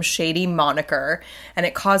Slim Shady moniker, and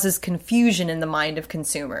it causes confusion in the mind of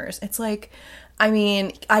consumers. It's like... I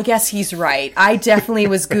mean, I guess he's right. I definitely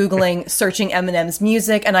was Googling, searching Eminem's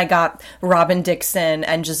music, and I got Robyn Dixon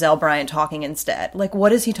and Gizelle Bryant talking instead. Like,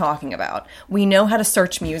 what is he talking about? We know how to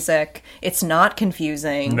search music. It's not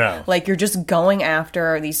confusing. No. Like, you're just going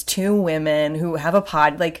after these two women who have a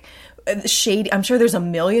shady. I'm sure there's a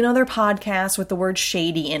million other podcasts with the word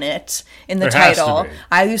shady in it in the There has to title. be.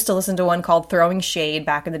 I used to listen to one called Throwing Shade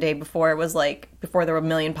back in the day before there were a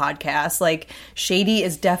million podcasts. Like shady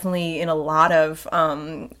is definitely in a lot of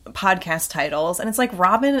podcast titles, and it's like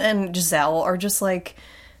Robyn and Gizelle are just like.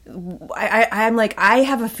 I'm like, I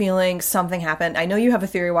have a feeling something happened. I know you have a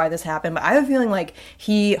theory why this happened, but I have a feeling like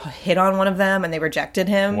he hit on one of them and they rejected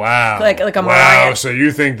him. Wow. Like a wow. Mariah. So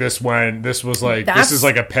you think this is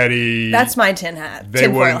like a petty. That's my tin hat. They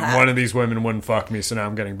tinfoil wouldn't. hat. One of these women wouldn't fuck me, so now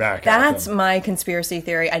I'm getting back. That's at them. my conspiracy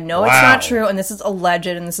theory. I know it's Wow. not true, and this is alleged,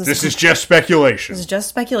 and this is just speculation. This is just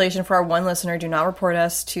speculation for our one listener. Do not report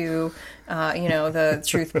us to the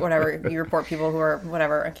truth, whatever, you report people who are,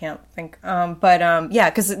 whatever, I can't think. Yeah,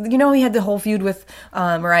 because, he had the whole feud with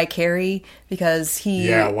Mariah Carey because he...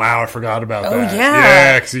 Yeah, wow, I forgot about that. Oh, yeah.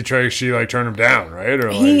 Yeah, because she turned him down, right?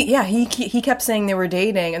 Or he kept saying they were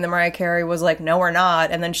dating, and then Mariah Carey was like, no, we're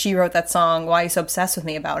not. And then she wrote that song, Why You So Obsessed With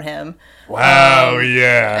Me, about him. Wow,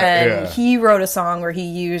 And he wrote a song where he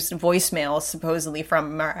used voicemails supposedly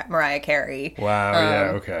from Mariah Carey. Wow,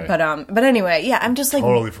 yeah, okay. But anyway, yeah, I'm just like...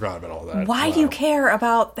 Totally forgot about all that. Why do you care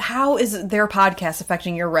about how is their podcast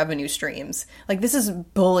affecting your revenue streams? Like, this is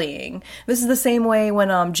bullying. This is the same way when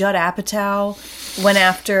Judd Apatow went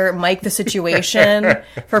after Mike the Situation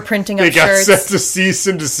for printing up shirts. They got sent to cease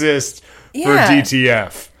and desist for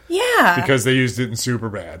DTF. Yeah. Because they used it in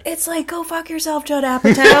Superbad. It's like, go fuck yourself, Judd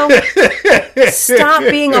Apatow. Stop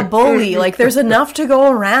being a bully. Like, there's enough to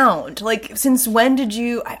go around. Like, since when did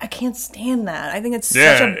you... I can't stand that. I think it's such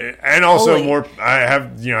a and also bully. more... I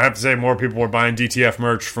have to say more people are buying DTF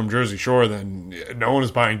merch from Jersey Shore than... No one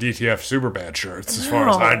is buying DTF Superbad shirts, as far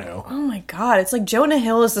as I know. Oh my god. It's like Jonah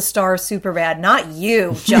Hill is the star of Superbad, not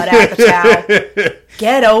you, Judd Apatow.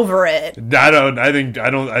 Get over it. I think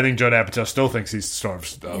Judd Apatow still thinks he's the star of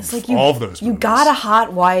all of those movies. You got a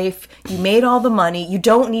hot wife. You made all the money. You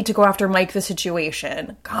don't need to go after Mike the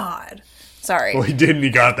Situation. God. Sorry. Well, he did, and he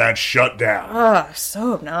got that shut down. Ugh,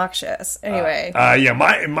 so obnoxious. Anyway.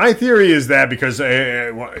 My theory is that because I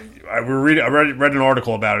read an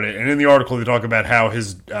article about it, and in the article they talk about how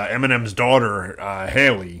his Eminem's daughter,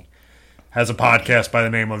 Haley, has a podcast by the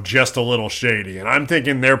name of Just a Little Shady. And I'm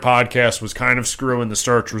thinking their podcast was kind of screwing the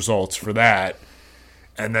search results for that.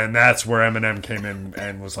 And then that's where Eminem came in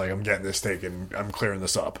and was like, I'm getting this taken. I'm clearing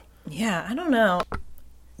this up. Yeah, I don't know.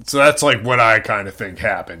 So that's like what I kind of think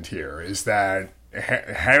happened here is that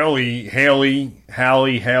Haley. I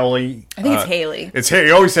think it's Haley.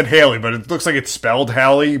 He always said Haley, but it looks like it's spelled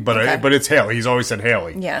Haley, but it's Haley. He's always said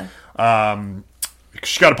Haley. Yeah.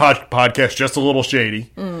 She's got a podcast, Just a Little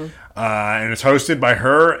Shady. And it's hosted by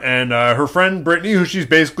her and her friend Brittany, who she's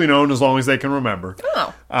basically known as long as they can remember.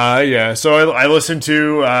 Oh. Yeah. So I listened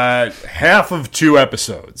to half of 2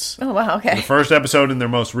 episodes. Oh, wow. Okay. The first episode and their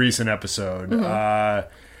most recent episode.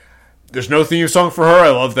 There's no theme song for her. I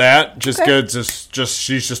love that. Just good. Just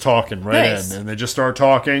she's just talking in, and they just start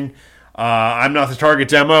talking. I'm not the target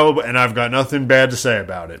demo, and I've got nothing bad to say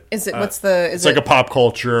about it. Is it? It's like a pop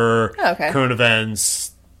culture, okay, current events.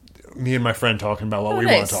 Me and my friend talking about what we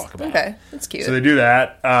want to talk about. Okay, that's cute. So they do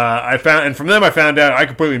that. From them I found out I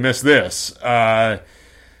completely missed this.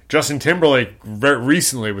 Justin Timberlake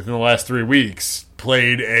recently, within the last 3 weeks,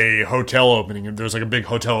 played a hotel opening. There was like a big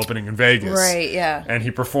hotel opening in Vegas. Right, yeah. And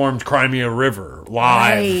he performed Crimea River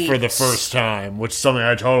live for the first time, which is something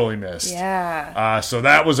I totally missed. Yeah. So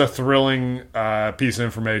that was a thrilling piece of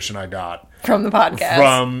information I got. From the podcast.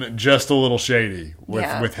 From Just a Little Shady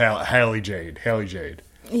with Haley Jade.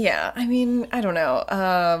 Yeah, I mean, I don't know.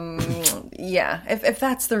 Yeah, if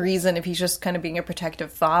that's the reason, if he's just kind of being a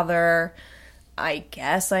protective father, I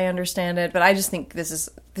guess I understand it. But I just think this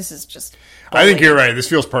is just... I think you're right. This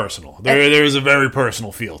feels personal. There is a very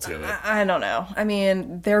personal feel to it. I don't know. I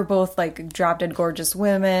mean, they're both, like, drop-dead gorgeous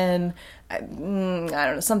women. I don't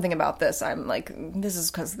know, something about this. I'm like, this is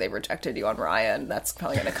because they rejected you on Ryan. That's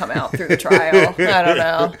probably going to come out through the trial. I don't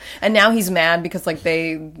know. And now he's mad because, like,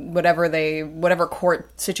 whatever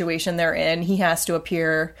court situation they're in, he has to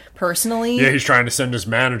appear personally. Yeah, he's trying to send his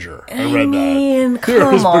manager. I read that.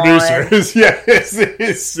 Come on. Producer.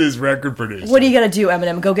 His record producer. What are you going to do,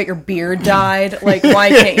 Eminem? Go get your beard dyed? Like,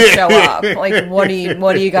 why can't you show up? Like, what do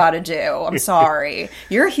you got to do? I'm sorry.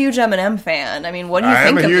 You're a huge Eminem fan. I mean, what do you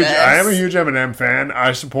think of this? I am a huge Eminem fan.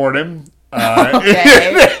 I support him.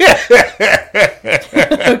 Okay.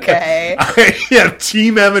 Okay. I am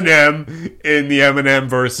Team Eminem in the Eminem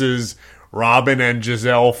versus Robyn and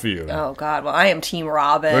Gizelle feud. Oh, God. Well, I am Team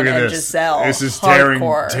Robyn and Gizelle. This is tearing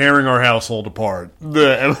our household apart.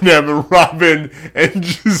 The Eminem and Robyn and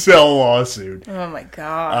Gizelle lawsuit. Oh, my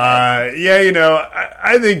God.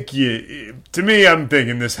 I think, to me, I'm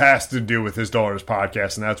thinking this has to do with his daughter's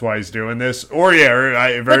podcast, and that's why he's doing this. Or,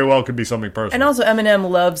 it very well could be something personal. And also, Eminem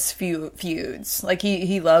loves feuds. Like,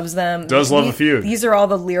 he loves them. Does love a feud. These are all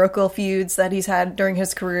the lyrical feuds that he's had during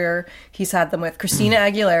his career. He's had them with Christina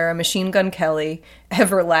Aguilera, Machine Gun Kelly,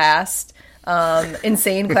 Everlast,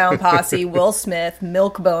 Insane Clown Posse, Will Smith,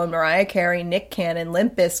 Milkbone, Mariah Carey, Nick Cannon,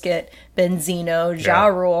 Limp Bizkit, Benzino, Ja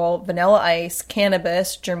Rule, Vanilla Ice,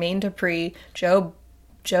 Cannabis, Jermaine Dupri, Joe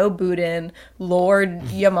Budden, Lord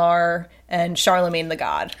Yamar, and Charlemagne the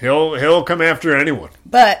God. He'll come after anyone.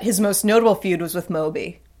 But his most notable feud was with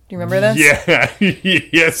Moby. Do you remember this? Yeah,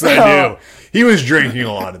 yes, I do. He was drinking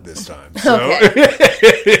a lot at this time. So.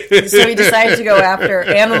 Okay. So he decided to go after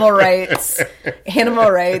animal rights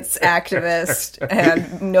activist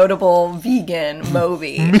and notable vegan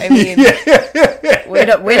Moby. I mean, way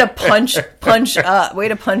to punch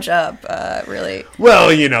up, really.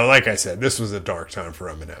 Well, like I said, this was a dark time for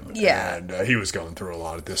Eminem. Yeah. And he was going through a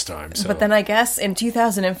lot at this time. So. But then I guess in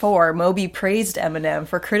 2004, Moby praised Eminem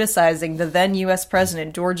for criticizing the then U.S.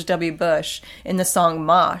 President George W. Bush in the song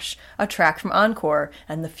Mosh, a track from Encore,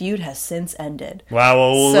 and the feud has since ended. Wow,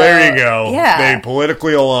 well, there you go. Yeah. They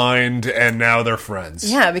politically aligned, and now they're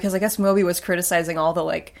friends. Yeah, because I guess Moby was criticizing all the,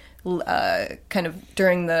 kind of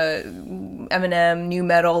during the Eminem, new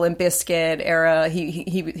metal, Limp Bizkit era,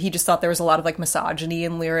 he just thought there was a lot of, misogyny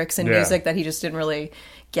in lyrics and music that he just didn't really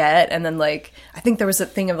get. And then, I think there was a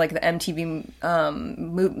thing of, the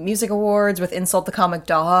MTV Music Awards with Insult the Comic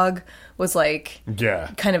Dog was,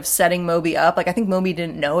 kind of setting Moby up. I think Moby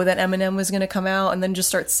didn't know that Eminem was going to come out and then just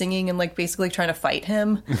start singing and, basically trying to fight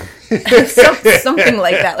him. Something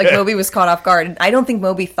like that. Moby was caught off guard. And I don't think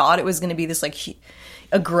Moby thought it was going to be this,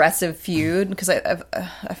 aggressive feud, because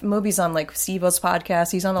Moby's on Steve-O's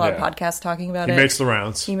podcast. He's on a lot of podcasts talking about it. He makes the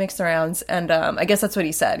rounds. And I guess that's what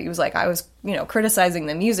he said. He was I was criticizing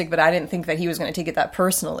the music, but I didn't think that he was going to take it that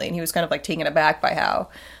personally, and he was kind of taken aback by how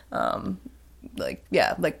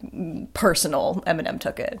personal Eminem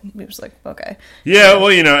took it. He was okay. Yeah, well,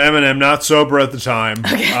 Eminem not sober at the time.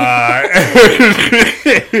 Okay.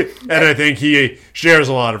 And I think he shares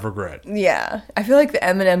a lot of regret. Yeah. I feel like the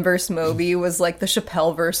Eminem versus Moby was the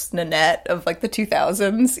Chappelle versus Nanette of the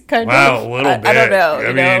 2000s kind of. Wow, a little bit. I don't know.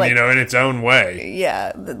 I mean, in its own way.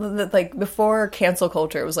 Yeah. Before cancel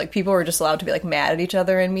culture, it was people were just allowed to be mad at each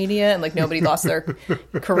other in media, and nobody lost their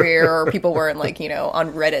career, or people weren't on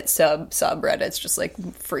Reddit subreddits just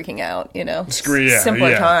freaking out,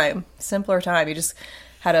 Simpler time. You just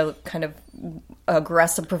had a kind of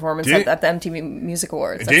aggressive performance at the MTV Music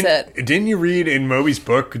Awards. That's it. Didn't you read in Moby's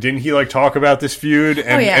book, didn't he talk about this feud?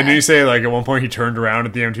 And, and did he say at one point he turned around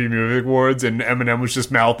at the MTV Music Awards and Eminem was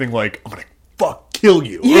just mouthing I'm gonna kill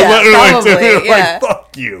you. Yeah, probably.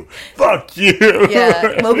 Fuck you.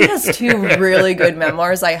 Yeah, Moby has 2 really good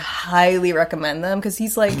memoirs. I highly recommend them, because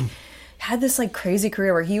he's had this crazy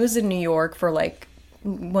career where he was in New York for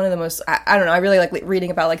one of the most, I don't know, I really like reading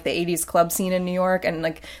about the 80s club scene in New York, and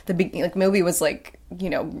Moby was a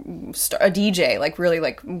DJ, really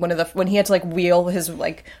one of the, when he had to wheel his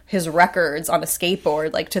records on a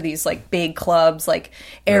skateboard to these big clubs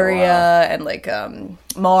Area and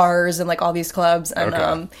Mars and all these clubs,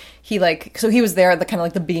 and he so he was there at the kind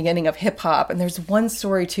of the beginning of hip hop. And there's one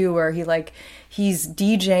story too where he's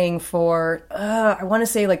DJing for I want to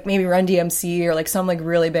say maybe Run DMC or some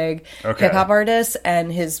really big hip hop artist,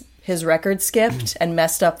 and his record skipped and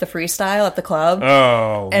messed up the freestyle at the club.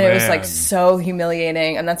 Oh, and it was so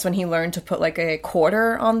humiliating. And that's when he learned to put a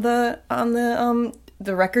quarter on the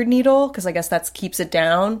record needle, because I guess that keeps it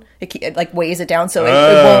down. It weighs it down, so it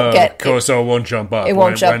won't get. So it won't jump up. It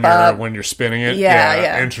won't jump up when you're spinning it.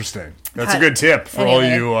 Yeah. Interesting. That's a good tip for all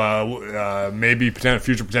you maybe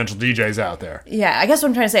future potential DJs out there. Yeah, I guess what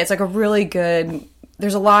I'm trying to say, it's a really good.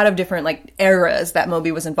 There's a lot of different eras that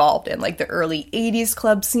Moby was involved in, the early 80s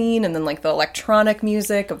club scene, and then the electronic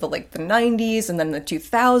music of the 90s, and then the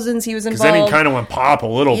 2000s he was involved. Because then he kind of went pop a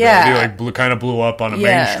little bit. He kind of blew up on a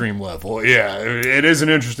mainstream level. Yeah, it is an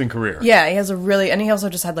interesting career. Yeah, he has and he also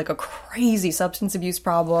just had a crazy substance abuse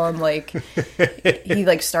problem.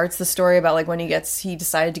 He starts the story about when he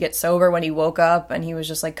decided to get sober when he woke up, and he was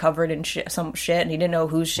just covered in some shit, and he didn't know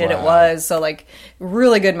whose shit it was. So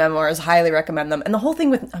really good memoirs, highly recommend them. And the whole thing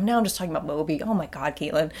with, now I'm just talking about Moby. Oh my God,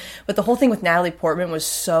 Caitlin. But the whole thing with Natalie Portman was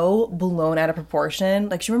so blown out of proportion.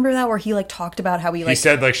 Do you remember that where he talked about how he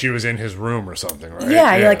said she was in his room or something, right?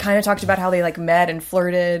 Yeah, he kind of talked about how they met and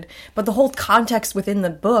flirted. But the whole context within the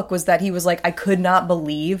book was that he was I could not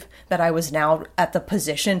believe that I was now at the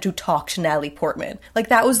position to talk to Natalie Portman.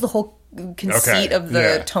 That was the whole conceit of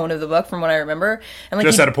the tone of the book, from what I remember. And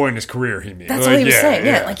just at a point in his career, he means. That's what he was saying.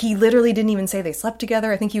 Yeah, he literally didn't even say they slept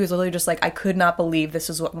together. I think he was literally just I could not believe this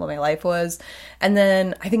is what my life was. And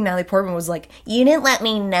then I think Natalie Portman was you didn't let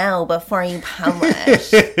me know before you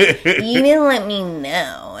published. You didn't let me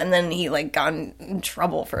know. And then he got in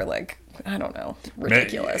trouble for I don't know,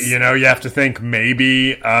 ridiculous. You have to think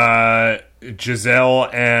maybe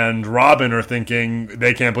Gizelle and Robyn are thinking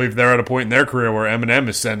they can't believe they're at a point in their career where Eminem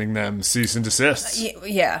is sending them cease and desist.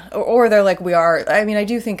 Yeah. Or they're we are. I mean, I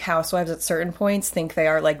do think housewives at certain points think they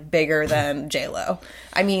are bigger than J-Lo.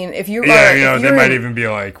 I mean, if you are... they might even be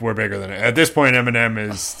we're bigger than it. At this point, Eminem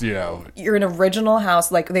is, You're an original house.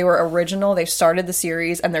 They were original. They started the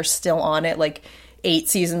series and they're still on it. 8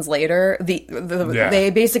 seasons later,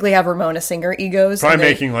 they basically have Ramona Singer egos. Probably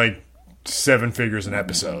making like 7 figures an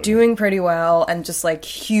episode. Doing pretty well and just like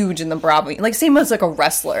huge in the Bravo. Like same as like a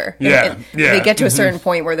wrestler. Yeah. They get to a certain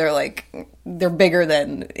point where they're bigger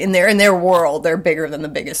than in their world, they're bigger than the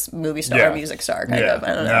biggest movie star or music star kind of.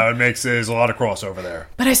 I don't know. No, there's a lot of crossover there.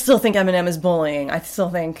 But I still think Eminem is bullying. I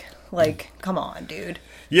still think like, come on, dude.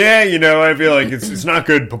 Yeah, I feel like it's not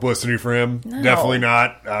good publicity for him. No. Definitely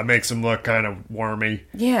not. Makes him look kind of wormy.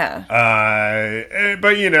 Yeah.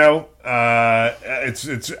 But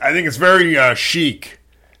it's. I think it's very chic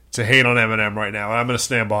to hate on Eminem right now. I'm going to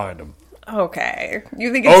stand behind him. Okay.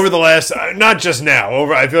 You think over the last, not just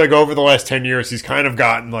now, I feel like over the last 10 years, he's kind of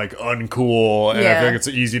gotten like uncool, and I feel like it's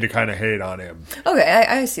easy to kind of hate on him. Okay,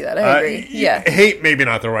 I see that. I agree. Yeah. Hate, maybe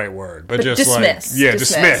not the right word, but just dismiss.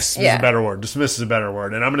 Dismiss is a better word. Dismiss is a better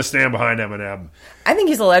word, and I'm going to stand behind Eminem. I think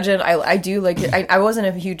he's a legend. I do like it. I wasn't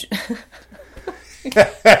a huge...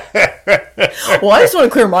 Well, I just want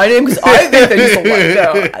to clear my name because I think that he's a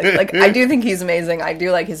legend. I do think he's amazing. I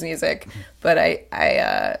do like his music, but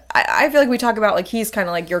I feel like we talk about like he's kind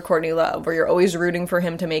of like your Courtney Love, where you're always rooting for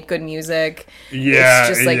him to make good music. Yeah,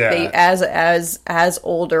 it's just like they as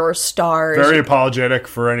older stars, very apologetic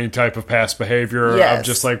for any type of past behavior. Yes. Of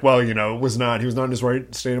just like, well, he was not in his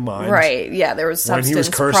right state of mind. Right? Yeah, there was substance when he was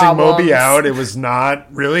cursing problems. Moby out. It was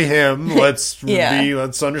not really him. Let's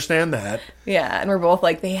understand that. Yeah, and we're both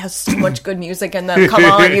like, they have so much good music in them. Come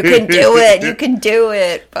on, you can do it. You can do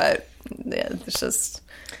it. But yeah, it's just...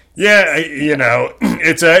 Yeah,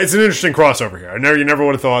 it's an interesting crossover here. You never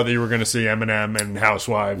would have thought that you were going to see Eminem and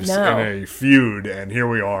Housewives in a feud, and here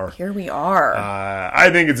we are. Here we are. I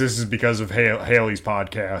think this is because of Haley's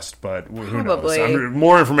podcast, but who knows?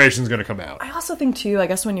 More information is going to come out. I also think, too, I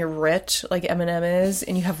guess when you're rich, like Eminem is,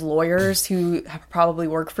 and you have lawyers who probably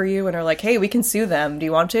work for you and are like, hey, we can sue them. Do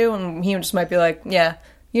you want to? And he just might be like, yeah.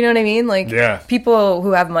 You know what I mean? Like, people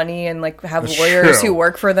who have money and, like, have lawyers who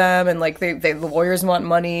work for them and, like, the lawyers want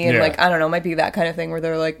money and, like, I don't know, it might be that kind of thing where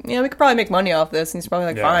they're like, yeah, we could probably make money off this. And he's probably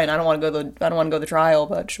like, fine, I don't want to go the trial,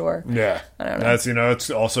 but sure. Yeah. I don't know. That's, it's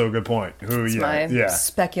also a good point. My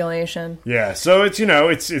speculation. Yeah. So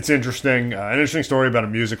it's, it's interesting. An interesting story about a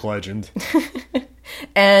music legend.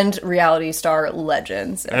 And reality star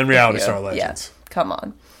legends. Yeah. Come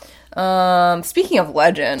on. Speaking of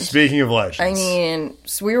legends. I mean,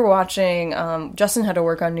 so we were watching, Justin had to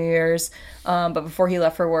work on New Year's, but before he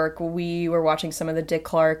left for work, we were watching some of the Dick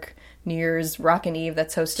Clark New Year's Rockin' Eve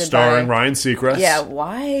that's hosted starring Ryan Seacrest. Yeah,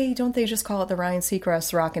 why don't they just call it the Ryan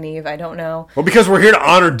Seacrest Rockin' Eve? I don't know. Well, because we're here to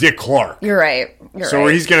honor Dick Clark. You're right.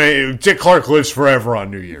 Dick Clark lives forever on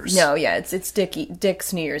New Year's. No, yeah, it's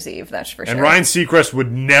Dick's New Year's Eve, that's for sure. And Ryan Seacrest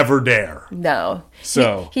would never dare. No.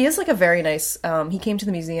 So he is like a very nice. He came to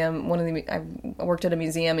the museum. I worked at a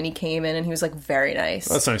museum, and he came in, and he was like very nice.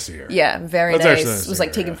 That's nice to hear. Yeah, very nice. Was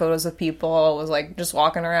like taking photos with people. Was like just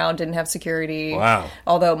walking around. Didn't have security. Wow.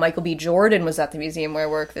 Although Michael B. Jordan was at the museum where I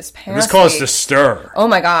work this past week. This caused a stir. Oh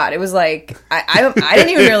my god! It was like I didn't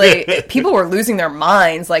even really. People were losing their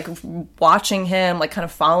minds, like watching him, like kind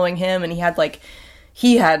of following him, and he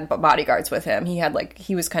had bodyguards with him.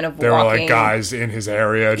 He was kind of there walking. Were like guys in his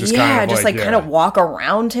area, kind of walk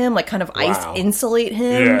around him, like kind of ice insulate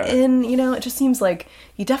him. In it just seems like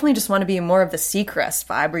you definitely just want to be more of the Seacrest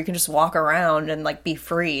vibe, where you can just walk around and like be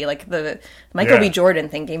free. Like the Michael B. Jordan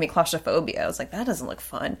thing gave me claustrophobia. I was like, that doesn't look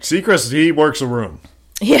fun. Seacrest, he works a room.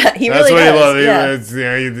 Yeah, he That's really what does. He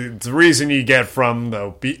loves. It's the reason you get from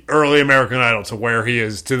the early American Idol to where he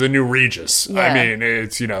is to the new Regis. Yeah. I mean,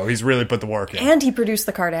 it's he's really put the work in. And he produced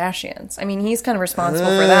the Kardashians. I mean, he's kind of responsible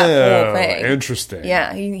for that whole thing. Interesting.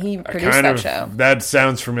 Yeah, he produced that show. That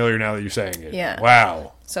sounds familiar now that you're saying it. Yeah.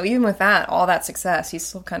 Wow. So even with all that success, he's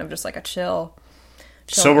still kind of just like a chill.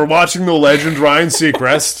 So we're watching the legend Ryan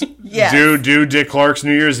Seacrest do Dick Clark's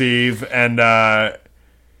New Year's Eve, and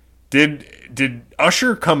did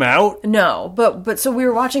Usher come out? No, but so we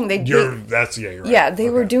were watching. You're right. Yeah, they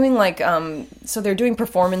were doing like so they're doing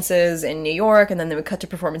performances in New York, and then they would cut to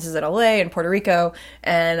performances in LA and Puerto Rico,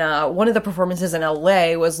 and one of the performances in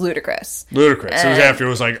LA was Ludacris. It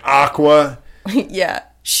was like Aqua. Yeah,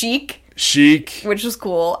 Chic, which was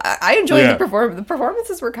cool. I enjoyed the performance. The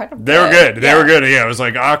performances were kind of They were good. They were good. Yeah, it was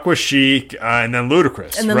like Aqua, Chic, and then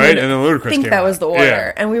Ludacris, right? And then Ludacris. I think that was the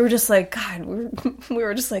order. And we were just like, God,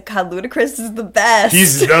 God, Ludacris is the best.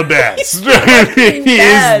 He's the best. He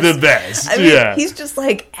is the best. I mean, he's just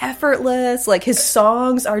like effortless. Like his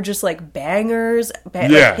songs are just like bangers,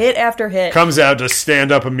 like hit after hit. Comes out to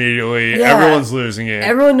stand up immediately. Yeah. Everyone's losing it.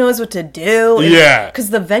 Everyone knows what to do. Yeah,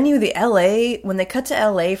 because the venue, the LA, when they cut to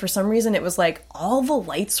LA, for some reason reason, it was like all the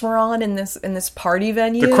lights were on in this party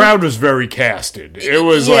venue. The crowd was very casted. It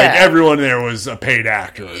was like everyone there was a paid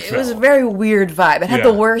actor. It was a very weird vibe. It had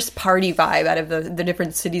the worst party vibe out of the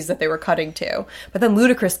different cities that they were cutting to. But then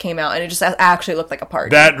Ludacris came out, and it just actually looked like a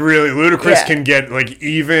party. That really, Ludacris can get, like,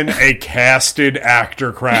 even a casted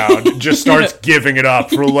actor crowd just starts giving it up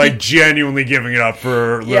for, like, genuinely giving it up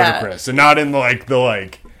for Ludacris. And not in, like,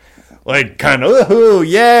 kind of, ooh,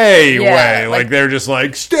 yay way. Like, they're just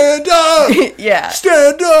like, stand up!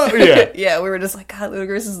 Stand up! Yeah, we were just like, God,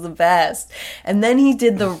 Ludacris is the best. And then he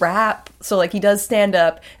did the rap. So, like, he does stand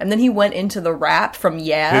up, and then he went into the rap from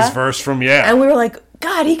Yeah. His verse from Yeah. And we were like,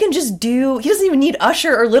 God, he can just do... He doesn't even need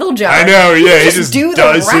Usher or Lil Jon. I know, he just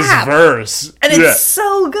does his verse. And it's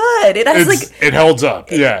so good. It has, it holds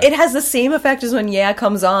up, It has the same effect as when Yeah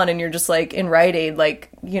comes on, and you're just, like, in Rite Aid, like,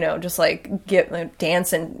 just, like,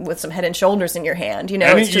 dancing with some Head and Shoulders in your hand,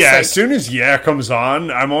 It's just, as soon as Yeah comes on,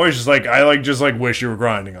 I'm always just like, I, like, just, like, wish you were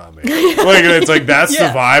grinding on me. Like, it's like, that's the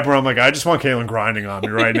vibe where I'm like, I just want Caitlin grinding on me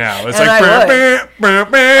right now. It's like,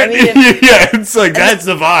 it's like, that's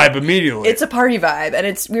the vibe immediately. It's a party vibe,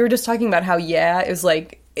 and we were just talking about how Yeah is,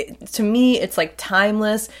 like, to me, it's, like,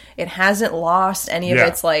 timeless. It hasn't lost any of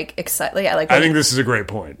its, like, excitement. Yeah, like, I think this is a great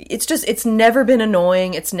point. It's just, it's never been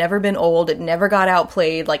annoying. It's never been old. It never got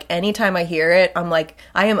outplayed. Like, anytime I hear it, I'm like,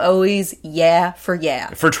 I am always Yeah for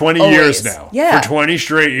Yeah. For 20 years now. Yeah. For 20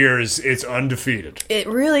 straight years, it's undefeated. It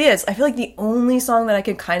really is. I feel like the only song that I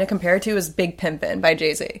could kind of compare it to is Big Pimpin' by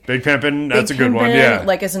Jay-Z. Big Pimpin', that's a good one, yeah.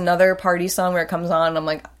 Like, is another party song where it comes on, and I'm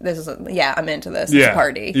like, I'm into this. It's a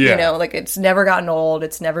party. Yeah. Like, it's never gotten old.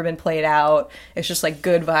 It's never been played out. It's just, like,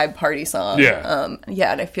 good vibe party song. Yeah.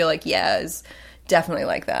 And I feel like Yeah is definitely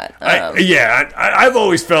like that. I've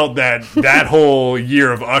always felt that whole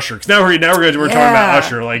year of Usher, because now we're talking about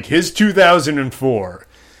Usher, like, his 2004,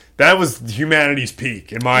 that was humanity's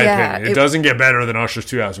peak, in my opinion. It doesn't get better than Usher's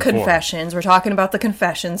 2004. Confessions. We're talking about the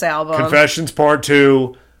Confessions album. Confessions Part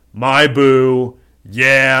 2, My Boo,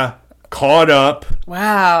 Yeah, Caught Up.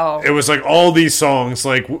 Wow. It was like all these songs,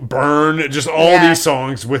 like Burn, just all these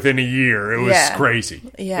songs within a year. It was crazy.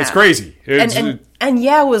 Yeah. It's crazy. And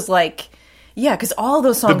Yeah was like, because all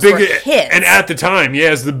those songs were hits. And at the time,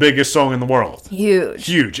 Yeah is the biggest song in the world.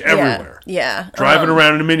 Huge, everywhere. Yeah. Driving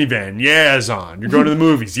around in a minivan, Yeah is on. You're going to the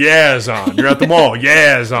movies, Yeah is on. You're at the mall,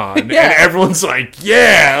 Yeah is on. And everyone's like, into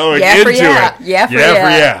it. Yeah for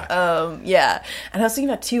Yeah. And I was thinking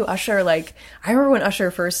about, too, Usher, like, I remember when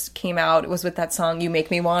Usher first came out, it was with that song, You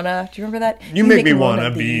Make Me Wanna. Do you remember that? You Make Me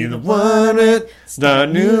Wanna Be the one it's the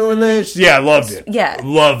new relationship. Yeah, I loved it. Yeah.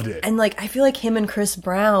 Loved it. And, like, I feel like him and Chris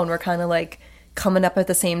Brown were kind of, like, coming up at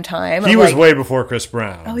the same time. He was way before Chris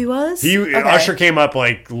Brown. Oh, he was? Usher came up,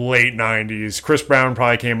 like, late 90s. Chris Brown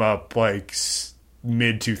probably came up, like,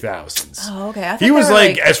 mid 2000s. Oh, okay. He was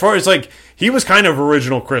like, as far as like, he was kind of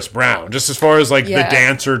original Chris Brown, just as far as like the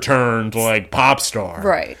dancer turned like pop star,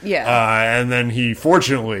 right? Yeah. And then he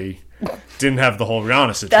fortunately didn't have the whole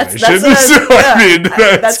Rihanna situation. That's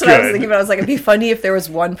what I was thinking about. I was like, it'd be funny if there was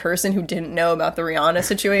one person who didn't know about the Rihanna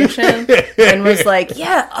situation and was like,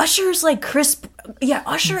 Usher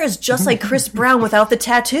is just like Chris Brown without the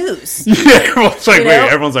tattoos. Yeah, well, it's like, wait,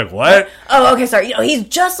 everyone's like, what? Oh, okay, sorry. He's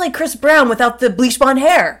just like Chris Brown without the bleach blonde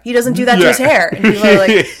hair. He doesn't do that to his hair. And people are like,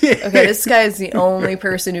 okay, this guy's the only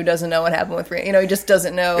person who doesn't know what happened with Rihanna. He just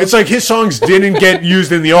doesn't know. It's like his songs didn't get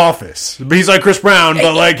used in The Office. But he's like Chris Brown,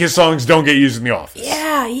 but like his songs don't get used in The Office.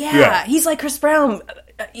 Yeah. He's like Chris Brown.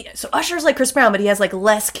 So Usher's like Chris Brown, but he has like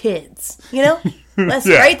less kids, right?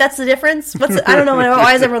 That's the difference. I don't know.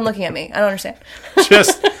 Why is everyone looking at me? I don't understand.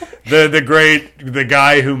 Just the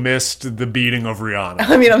guy who missed the beating of Rihanna.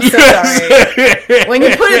 I mean, I'm so sorry. When you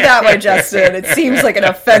put it that way, Justin, it seems like an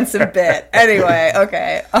offensive bit. Anyway,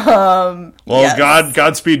 okay.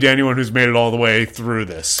 Godspeed to anyone who's made it all the way through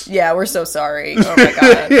this. Yeah, we're so sorry. Oh my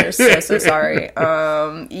god, we're so sorry.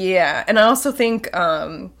 And I also think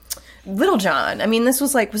Lil Jon. I mean, was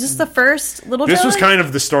this the first Lil Jon? This was kind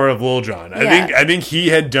of the start of Lil Jon. I think he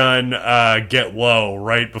had done Get Low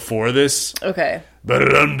right before this. Okay.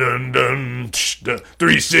 Dun dun dun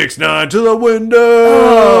 369 to the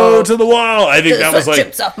window to the wall. I think that was like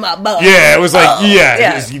chips off my bum. Yeah, it was like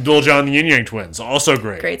it was Lil Jon and the Yin Yang Twins. Also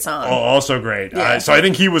great song. Also great. So I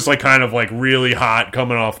think he was like kind of like really hot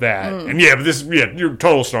coming off that. And but this your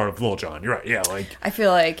total start of Lil Jon. You're right. Yeah, like I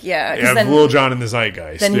feel like then, Lil Jon in the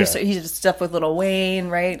zeitgeist. Then he did stuff with Lil Wayne,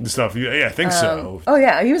 right? The stuff. Yeah, I think so. Oh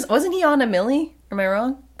yeah, wasn't he on A Milli? Am I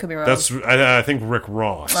wrong? Could be wrong. I think Rick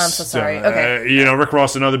Ross. I'm so sorry. Okay. Rick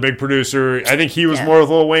Ross, another big producer. I think he was more with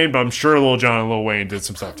Lil Wayne, but I'm sure Lil Jon and Lil Wayne did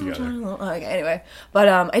some stuff together. Okay, anyway. But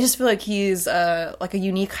I just feel like he's like a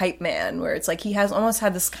unique hype man, where it's like he has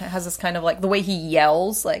this kind of like the way he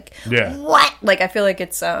yells, like what? Like I feel like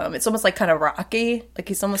it's almost like kind of rocky. Like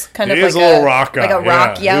he's almost kind of like a little rock guy, like a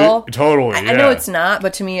rock yell. Totally. I know it's not,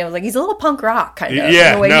 but to me, I was like he's a little punk rock kind of.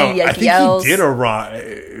 Yeah. The way he I think yells. he did a rock,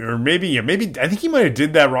 or maybe I think he might have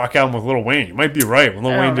did that rock album with Lil Wayne. You might be right. When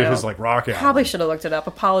Lil Wayne did his like rock album. Probably should have looked it up.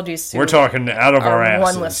 Apologies to we're talking out of our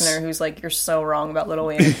asses. One listener who's like, you're so wrong about Lil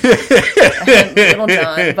Wayne. Lil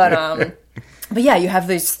Jon. But yeah, you have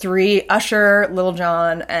these three, Usher, Lil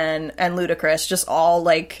Jon, and Ludacris, just all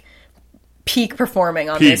like peak performing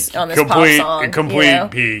on this pop song. Complete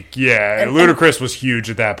peak, yeah. And Ludacris was huge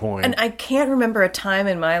at that point. And I can't remember a time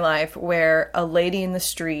in my life where a lady in the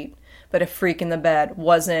street but a freak in the bed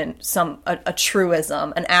wasn't a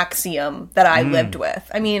truism, an axiom that I lived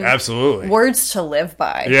with. I mean, absolutely, words to live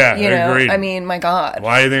by. Yeah, agreed. I mean, my God.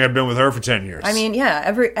 Why do you think I've been with her for 10 years? I mean, yeah,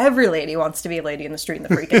 every lady wants to be a lady in the street and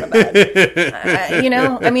the freak in the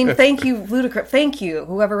bed. I mean, thank you, Ludacris. Thank you,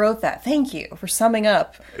 whoever wrote that. Thank you for summing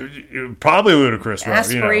up. Probably Ludacris wrote.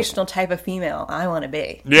 Aspirational type of female I want to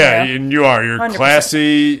be. Yeah, and you are. You're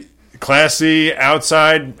 100%. Classy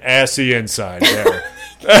outside, assy inside. Yeah.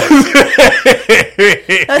 That's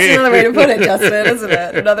another way to put it, Justin, isn't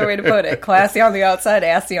it? Another way to put it. Classy on the outside,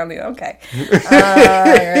 assy on the... Okay. All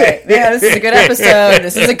right. Yeah, this is a good episode.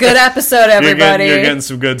 This is a good episode, everybody. You're getting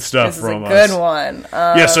some good stuff from us. This is a good one.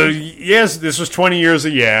 Yes, this was 20 years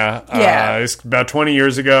of it's about 20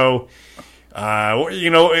 years ago.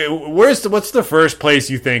 What's the first place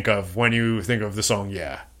you think of when you think of the song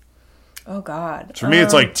Yeah? Oh, God. For me,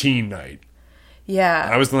 it's like teen night. Yeah.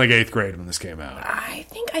 I was in like 8th grade when this came out. I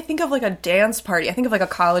think of like a dance party. I think of like a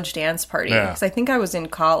college dance party. Because I think I was in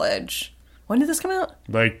college. When did this come out?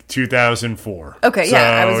 Like 2004. Okay, so,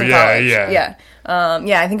 I was in college. Yeah.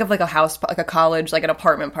 I think of like a house, like a college, like an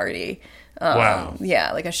apartment party. Wow.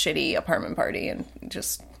 Yeah, like a shitty apartment party and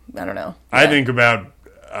just, I don't know. Yeah. I think about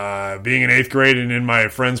being in 8th grade and in my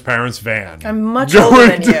friend's parents' van. I'm much older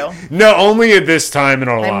than you. No, only at this time in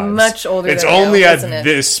our lives. I'm much older than you. It's only at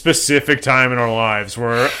this specific time in our lives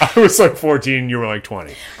where I was like 14, you were like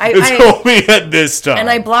 20. It's only at this time. And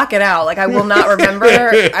I block it out. Like, I will not remember.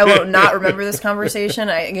 I will not remember this conversation.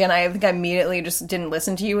 I think I immediately just didn't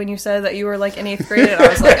listen to you when you said that you were like in 8th grade. And I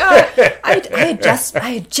was like, I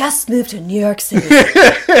had just moved to New York City.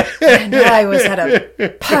 And I was at a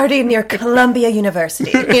party near Columbia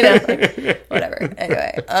University. Whatever.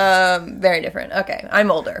 Anyway, very different. Okay,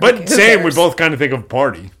 I'm older. But same, we both kind of think of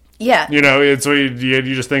party. Yeah. It's you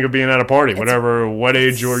just think of being at a party, what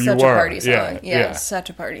age or you were. Such a party song. Yeah,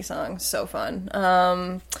 such a party song. So fun.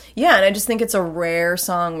 And I just think it's a rare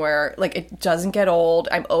song where, like, it doesn't get old.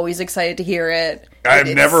 I'm always excited to hear it. I've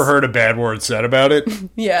never heard a bad word said about it.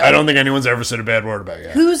 Yeah. I don't think anyone's ever said a bad word about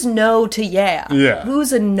Yeah. Who's no to Yeah? Yeah.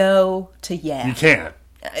 Who's a no to Yeah? You can't.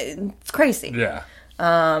 It's crazy. Yeah.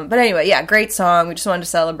 But anyway, yeah, great song. We just wanted to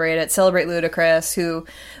celebrate it. Celebrate Ludacris,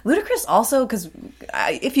 Ludacris also, because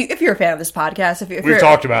if you're a fan of this podcast, we've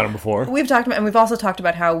talked about him before. We've talked about, and we've also talked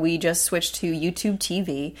about how we just switched to YouTube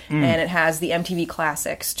TV, and it has the MTV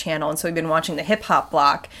Classics channel, and so we've been watching the hip hop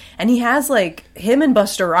block, and he has like him and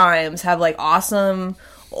Busta Rhymes have like awesome,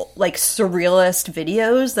 like surrealist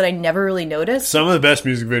videos that I never really noticed. Some of the best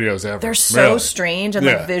music videos ever. They're so strange and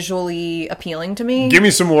like visually appealing to me. Give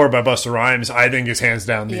Me Some More by Busta Rhymes, I think, is hands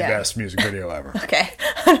down the best music video ever. Okay.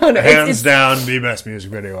 I don't know. Hands down the best music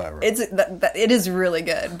video ever. It is really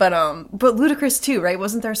good. But Ludacris too, right?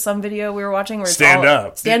 Wasn't there some video we were watching where it's Stand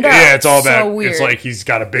Up. Yeah, it's all about, so weird. It's like he's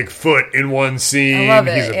got a big foot in one scene. I love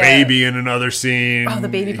it. He's a baby in another scene. Oh, the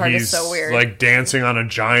baby part is so weird. He's like dancing on a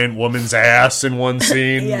giant woman's ass in one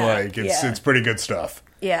scene. It's pretty good stuff.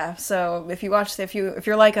 Yeah, so if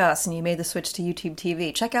you're like us and you made the switch to YouTube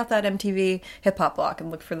TV, check out that MTV hip hop block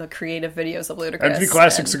and look for the creative videos of Ludacris. MTV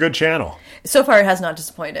Classics a good channel. So far, it has not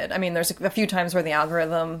disappointed. I mean, there's a few times where the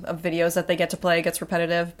algorithm of videos that they get to play gets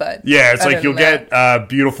repetitive, but yeah, it's like you'll get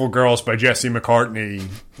 "Beautiful Girls" by Jesse McCartney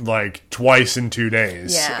like twice in 2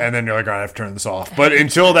 days, and then you're like, all right, I have to turn this off. But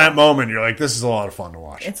until that moment, you're like, this is a lot of fun to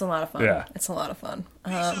watch. It's a lot of fun. Yeah, it's a lot of fun.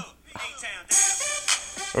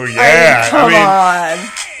 Oh yeah! Come on!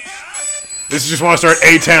 This is just want to start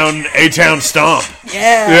A-Town stomp.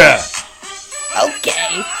 Yeah.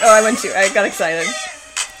 Okay. Oh, I got excited.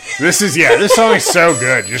 This song is so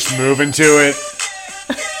good. Just moving to it.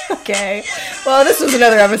 Okay. Well, this was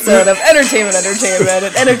another episode of Entertainment,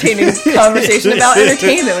 an entertaining conversation about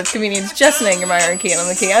entertainment with comedians Justin Angermeyer and Caitlin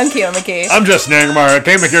McKee. I'm Caitlin McKee. I'm Justin Angermeyer.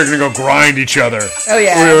 Caitlin McKee are going to go grind each other. Oh,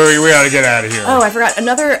 yeah. We got to get out of here. Oh, I forgot.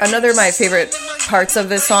 Another of my favorite parts of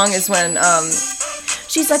this song is when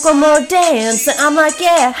she's like, one more dance. And I'm like,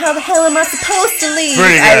 yeah, how the hell am I supposed to leave?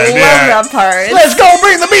 Pretty good, I love that part. Let's go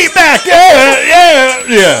bring the beat back.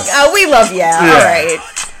 Yeah. We love yeah. All right.